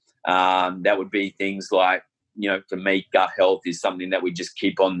 Okay. That would be things like, for me, gut health is something that we just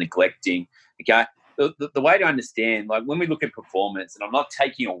keep on neglecting. Okay. The way to understand, like when we look at performance, and I'm not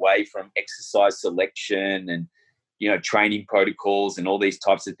taking away from exercise selection and, training protocols and all these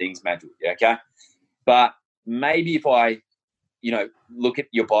types of things, Matthew. Okay. But maybe if I, look at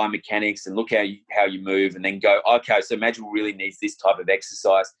your biomechanics and look how you move, and then go, okay, so Madge really needs this type of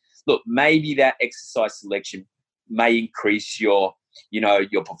exercise. Look, maybe that exercise selection may increase your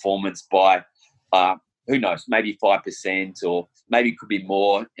performance by, who knows, maybe 5%, or maybe it could be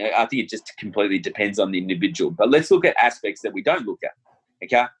more. I think it just completely depends on the individual. But let's look at aspects that we don't look at.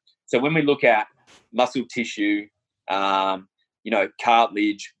 Okay. So when we look at muscle tissue,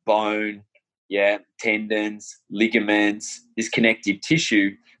 cartilage, bone, tendons, ligaments, this connective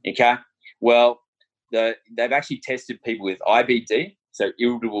tissue, okay? Well, they've actually tested people with IBD, so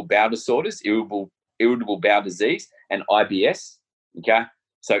irritable bowel disorders, irritable bowel disease, and IBS, okay?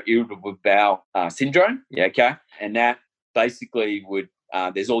 So irritable bowel syndrome, okay? And that basically would,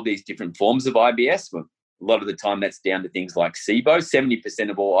 there's all these different forms of IBS. But a lot of the time that's down to things like SIBO.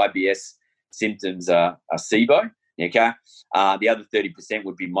 70% of all IBS symptoms are SIBO. Okay. The other 30%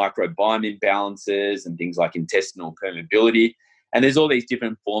 would be microbiome imbalances and things like intestinal permeability. And there's all these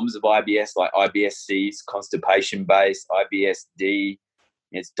different forms of IBS, like IBS-C, it's constipation-based, IBS-D,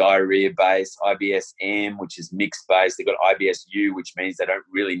 it's diarrhea-based, IBS-M, which is mixed-based. They've got IBS-U, which means they don't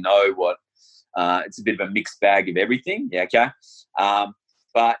really know what, it's a bit of a mixed bag of everything. Okay.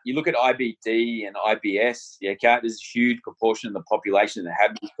 But you look at IBD and IBS, okay, there's a huge proportion of the population that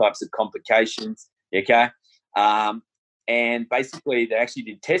have these types of complications. Okay. And basically they actually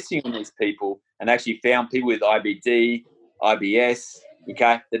did testing on these people and actually found people with IBD, IBS,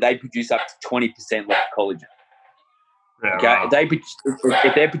 okay, that they produce up to 20% less collagen. Okay, wow.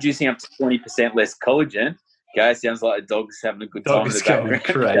 If they're producing up to 20% less collagen, okay, sounds like a dog's having a good time. Dog's going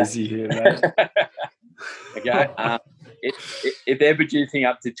crazy here, mate. Okay, if they're producing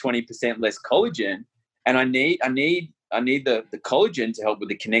up to 20% less collagen, and I need the collagen to help with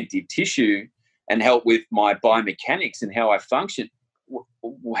the connective tissue and help with my biomechanics and how I function.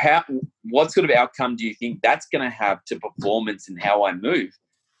 What sort of outcome do you think that's going to have to performance and how I move?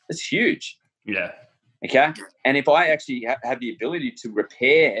 It's huge. Yeah. Okay. And if I actually have the ability to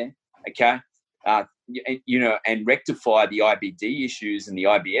repair, okay, and rectify the IBD issues and the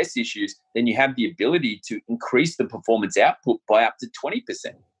IBS issues, then you have the ability to increase the performance output by up to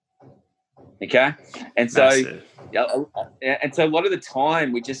 20%. Okay. And so, Massive. a lot of the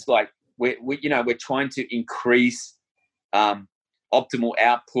time we just like, we're trying to increase optimal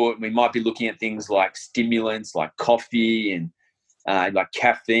output. We might be looking at things like stimulants, like coffee and like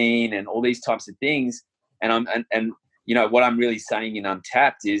caffeine and all these types of things. And what I'm really saying in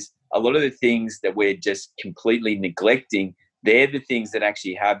Untapped is a lot of the things that we're just completely neglecting, they're the things that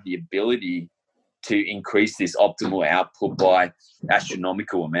actually have the ability to increase this optimal output by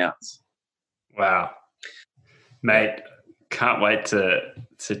astronomical amounts. Wow. Mate, can't wait to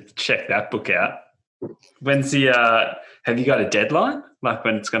check that book out. When's the have you got a deadline? Like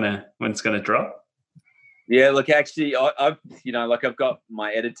when it's gonna drop? Yeah, look, actually, I've got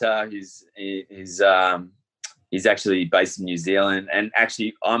my editor he's actually based in New Zealand, and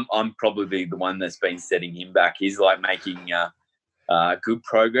actually I'm probably the one that's been setting him back. He's like making good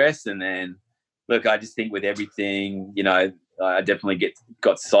progress, and then look, I just think with everything, I definitely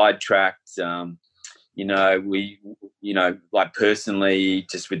got sidetracked. Like personally,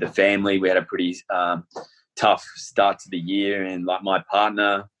 just with the family, we had a pretty tough start to the year, and like my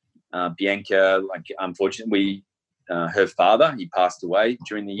partner, Bianca, like unfortunately, her father, he passed away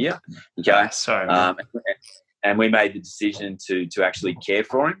during the year. Okay, Sorry, and we made the decision to actually care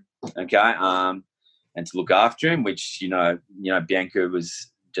for him. Okay, and to look after him, which Bianca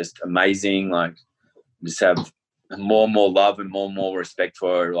was just amazing. Like, just have more and more love and more respect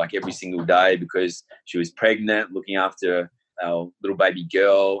for her, like every single day, because she was pregnant, looking after our little baby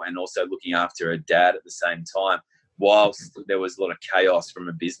girl, and also looking after her dad at the same time, whilst there was a lot of chaos from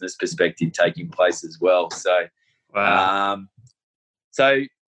a business perspective taking place as well. So, wow. So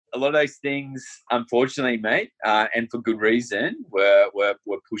a lot of those things, unfortunately, mate, and for good reason, were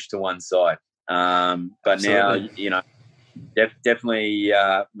pushed to one side. But Absolutely. now, definitely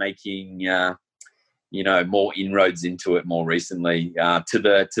making more inroads into it more recently, to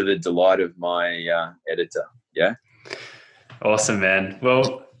the delight of my editor. Yeah. Awesome, man.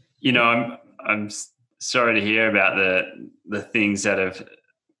 Well, I'm sorry to hear about the things that have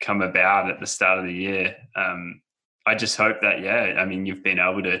come about at the start of the year. I just hope that, you've been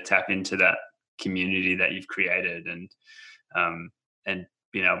able to tap into that community that you've created and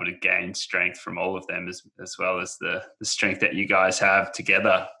being able to gain strength from all of them as well as the strength that you guys have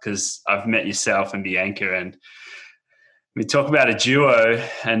together. Because I've met yourself and Bianca, and we talk about a duo,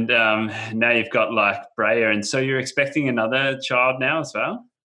 and now you've got like Breyer, and so you're expecting another child now as well.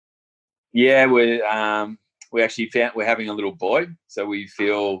 Yeah, we actually we're having a little boy, so we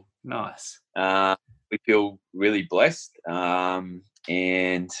feel nice. We feel really blessed, and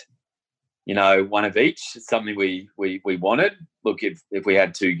one of each. It's something we wanted. Look, if we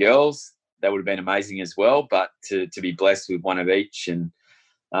had two girls, that would have been amazing as well. But to be blessed with one of each, and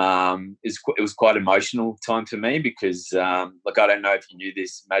it was quite emotional time for me because, look, I don't know if you knew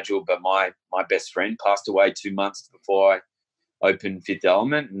this, Majul, but my best friend passed away 2 months before I opened Fifth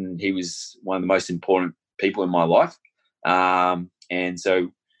Element, and he was one of the most important people in my life. And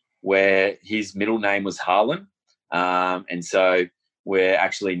so, where his middle name was Harlan, and so we're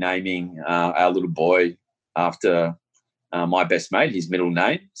actually naming our little boy after my best mate, his middle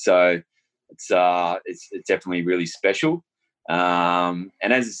name. So it's definitely really special. And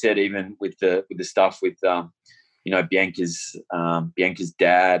as I said, even with the stuff with Bianca's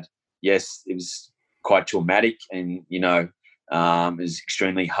dad, yes, it was quite traumatic, and it was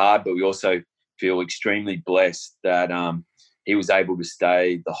extremely hard. But we also feel extremely blessed that he was able to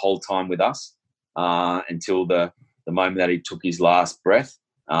stay the whole time with us until the moment that he took his last breath.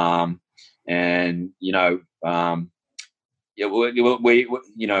 We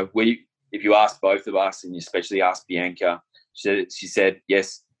if you ask both of us, and especially ask Bianca, she said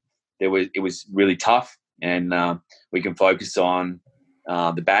yes, it was really tough, and we can focus on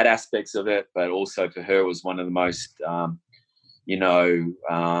the bad aspects of it, but also for her it was one of the most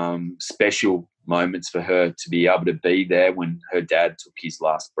special moments for her to be able to be there when her dad took his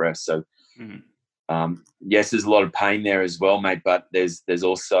last breath. So yes, there's a lot of pain there as well, mate, but there's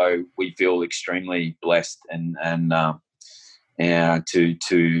also, we feel extremely blessed and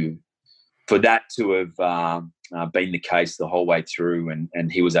for that to have been the case the whole way through,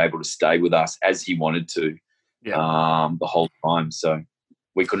 and he was able to stay with us as he wanted to the whole time. So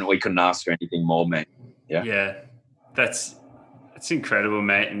we couldn't ask for anything more, mate. Yeah, that's incredible,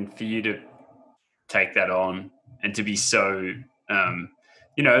 mate, and for you to take that on and to be so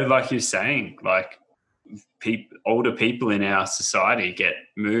like you're saying, like older people in our society get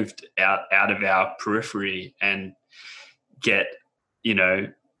moved out of our periphery and get,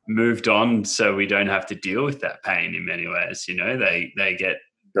 moved on, so we don't have to deal with that pain in many ways. They get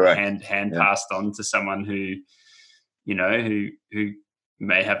Correct. hand passed on to someone who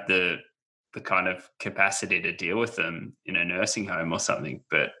may have the kind of capacity to deal with them in a nursing home or something.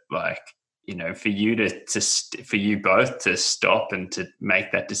 But for you both to stop and to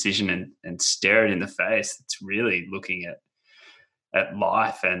make that decision and stare it in the face, it's really looking at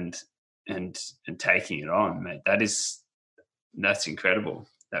life and taking it on, mate. That's incredible.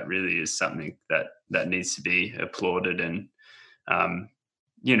 That really is something that needs to be applauded, and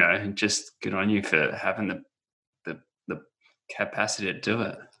just good on you for having the capacity to do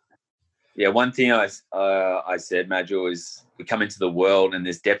it. Yeah, one thing I said, Major, is we come into the world and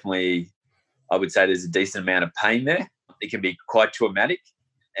there's definitely, I would say there's a decent amount of pain there. It can be quite traumatic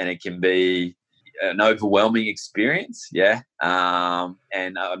and it can be an overwhelming experience, and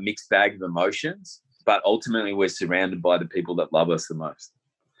a mixed bag of emotions. But ultimately, we're surrounded by the people that love us the most.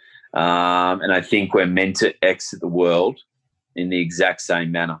 And I think we're meant to exit the world in the exact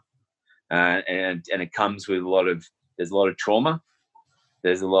same manner. And it comes with there's a lot of trauma.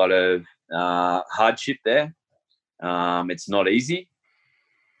 There's a lot of hardship there. It's not easy,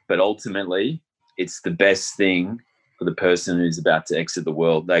 but ultimately it's the best thing for the person who's about to exit the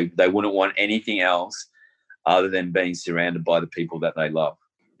world. They wouldn't want anything else other than being surrounded by the people that they love.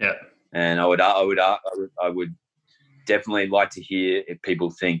 Yeah. And I would definitely like to hear if people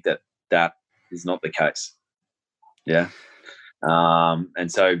think that is not the case. Yeah.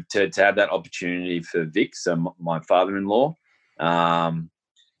 And so to have that opportunity for Vic, so my father-in-law, to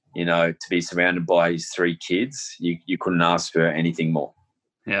be surrounded by his 3 kids, you couldn't ask for anything more.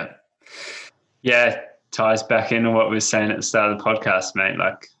 Yeah. Yeah. Ties back into what we were saying at the start of the podcast, mate,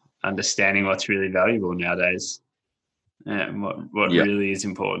 like understanding what's really valuable nowadays and what really is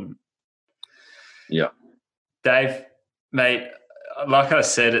important. Yeah. Dave, mate, like I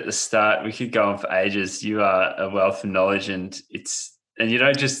said at the start, we could go on for ages. You are a wealth of knowledge, and you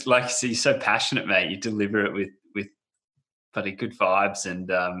don't just, like you say, you're so passionate, mate. You deliver it with bloody good vibes,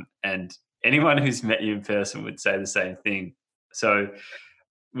 and anyone who's met you in person would say the same thing. So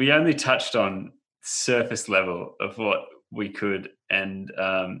we only touched on surface level of what we could, and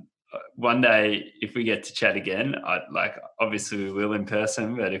one day if we get to chat again, obviously we will in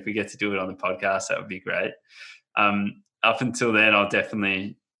person, but if we get to do it on the podcast, that would be great. Up until then, I'll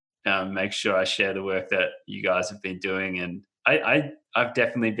definitely make sure I share the work that you guys have been doing, and I've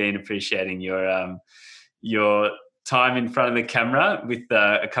definitely been appreciating your time in front of the camera with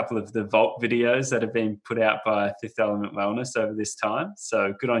a couple of the vault videos that have been put out by Fifth Element Wellness over this time.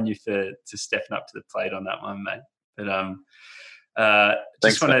 So good on you for stepping up to the plate on that one, mate. But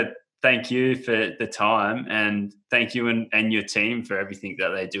just want to thank you for the time, and thank you and your team for everything that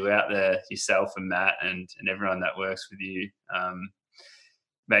they do out there, yourself and Matt and everyone that works with you.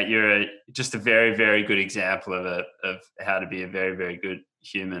 Mate, you're just a very, very good example of how to be a very, very good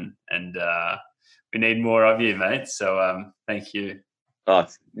human, and we need more of you, mate. So thank you. Oh,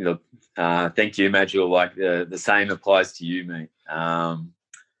 thank you, Major. Like the same applies to you, mate.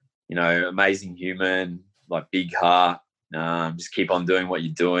 Amazing human, like big heart. Just keep on doing what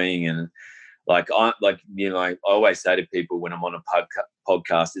you're doing, and I always say to people when I'm on a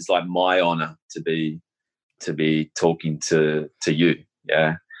podcast, it's like my honor to be talking to you.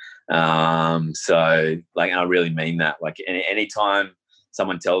 Yeah. So I really mean that. Like anytime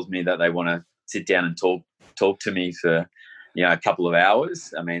someone tells me that they want to sit down and talk to me for a couple of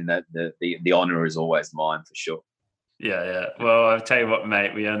hours, I mean that the honor is always mine for sure. Yeah. Well, I'll tell you what,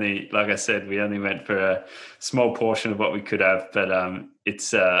 mate, we only went for a small portion of what we could have, but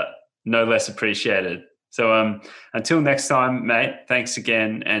it's no less appreciated. So until next time, mate, thanks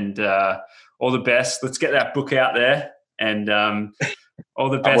again, and all the best. Let's get that book out there, and all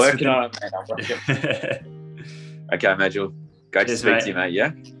the best. I'm working on it, mate. I'm working. Okay, Major. Great to speak to you, mate.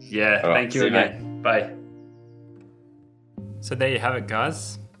 Yeah? Yeah, all thank right, you again. Bye. So there you have it,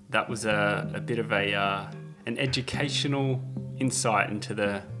 guys. That was a bit of an educational insight into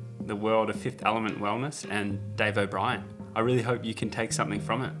the world of Fifth Element Wellness and Dave O'Brien. I really hope you can take something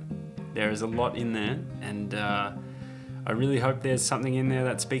from it. There is a lot in there, and I really hope there's something in there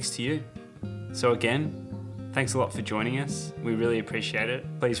that speaks to you. So again, thanks a lot for joining us. We really appreciate it.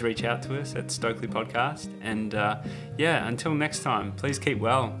 Please reach out to us at Stokely Podcast. And until next time, please keep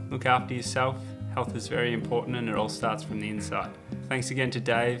well. Look after yourself. Health is very important, and it all starts from the inside. Thanks again to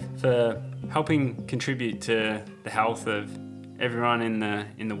Dave for helping contribute to the health of everyone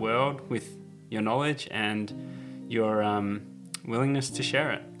in the world with your knowledge and your willingness to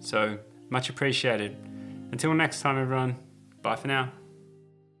share it. So much appreciated. Until next time, everyone, bye for now.